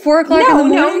party at 4:00 in the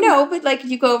morning? No. But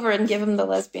you go over and give them the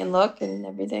lesbian look and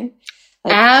everything.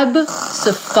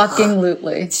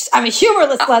 Abso-fucking-lutely. I'm a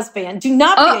humorless lesbian. Do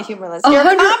not be a humorless. You're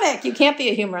a comic. You can't be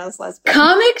a humorless lesbian.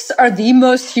 Comics are the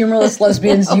most humorless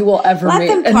lesbians you will ever meet.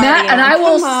 And I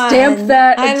will stamp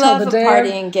that until the day. I love a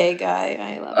partying gay guy.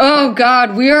 I love it. Oh,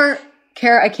 God. We are,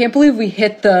 Kara, I can't believe we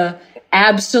hit the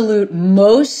absolute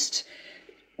most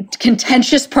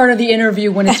contentious part of the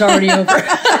interview when it's already over.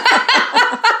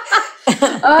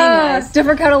 Nice.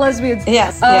 Different kind of lesbians.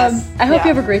 Yes. I hope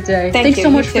you have a great day. Thanks so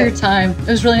much for your time. It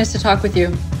was really nice to talk with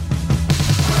you.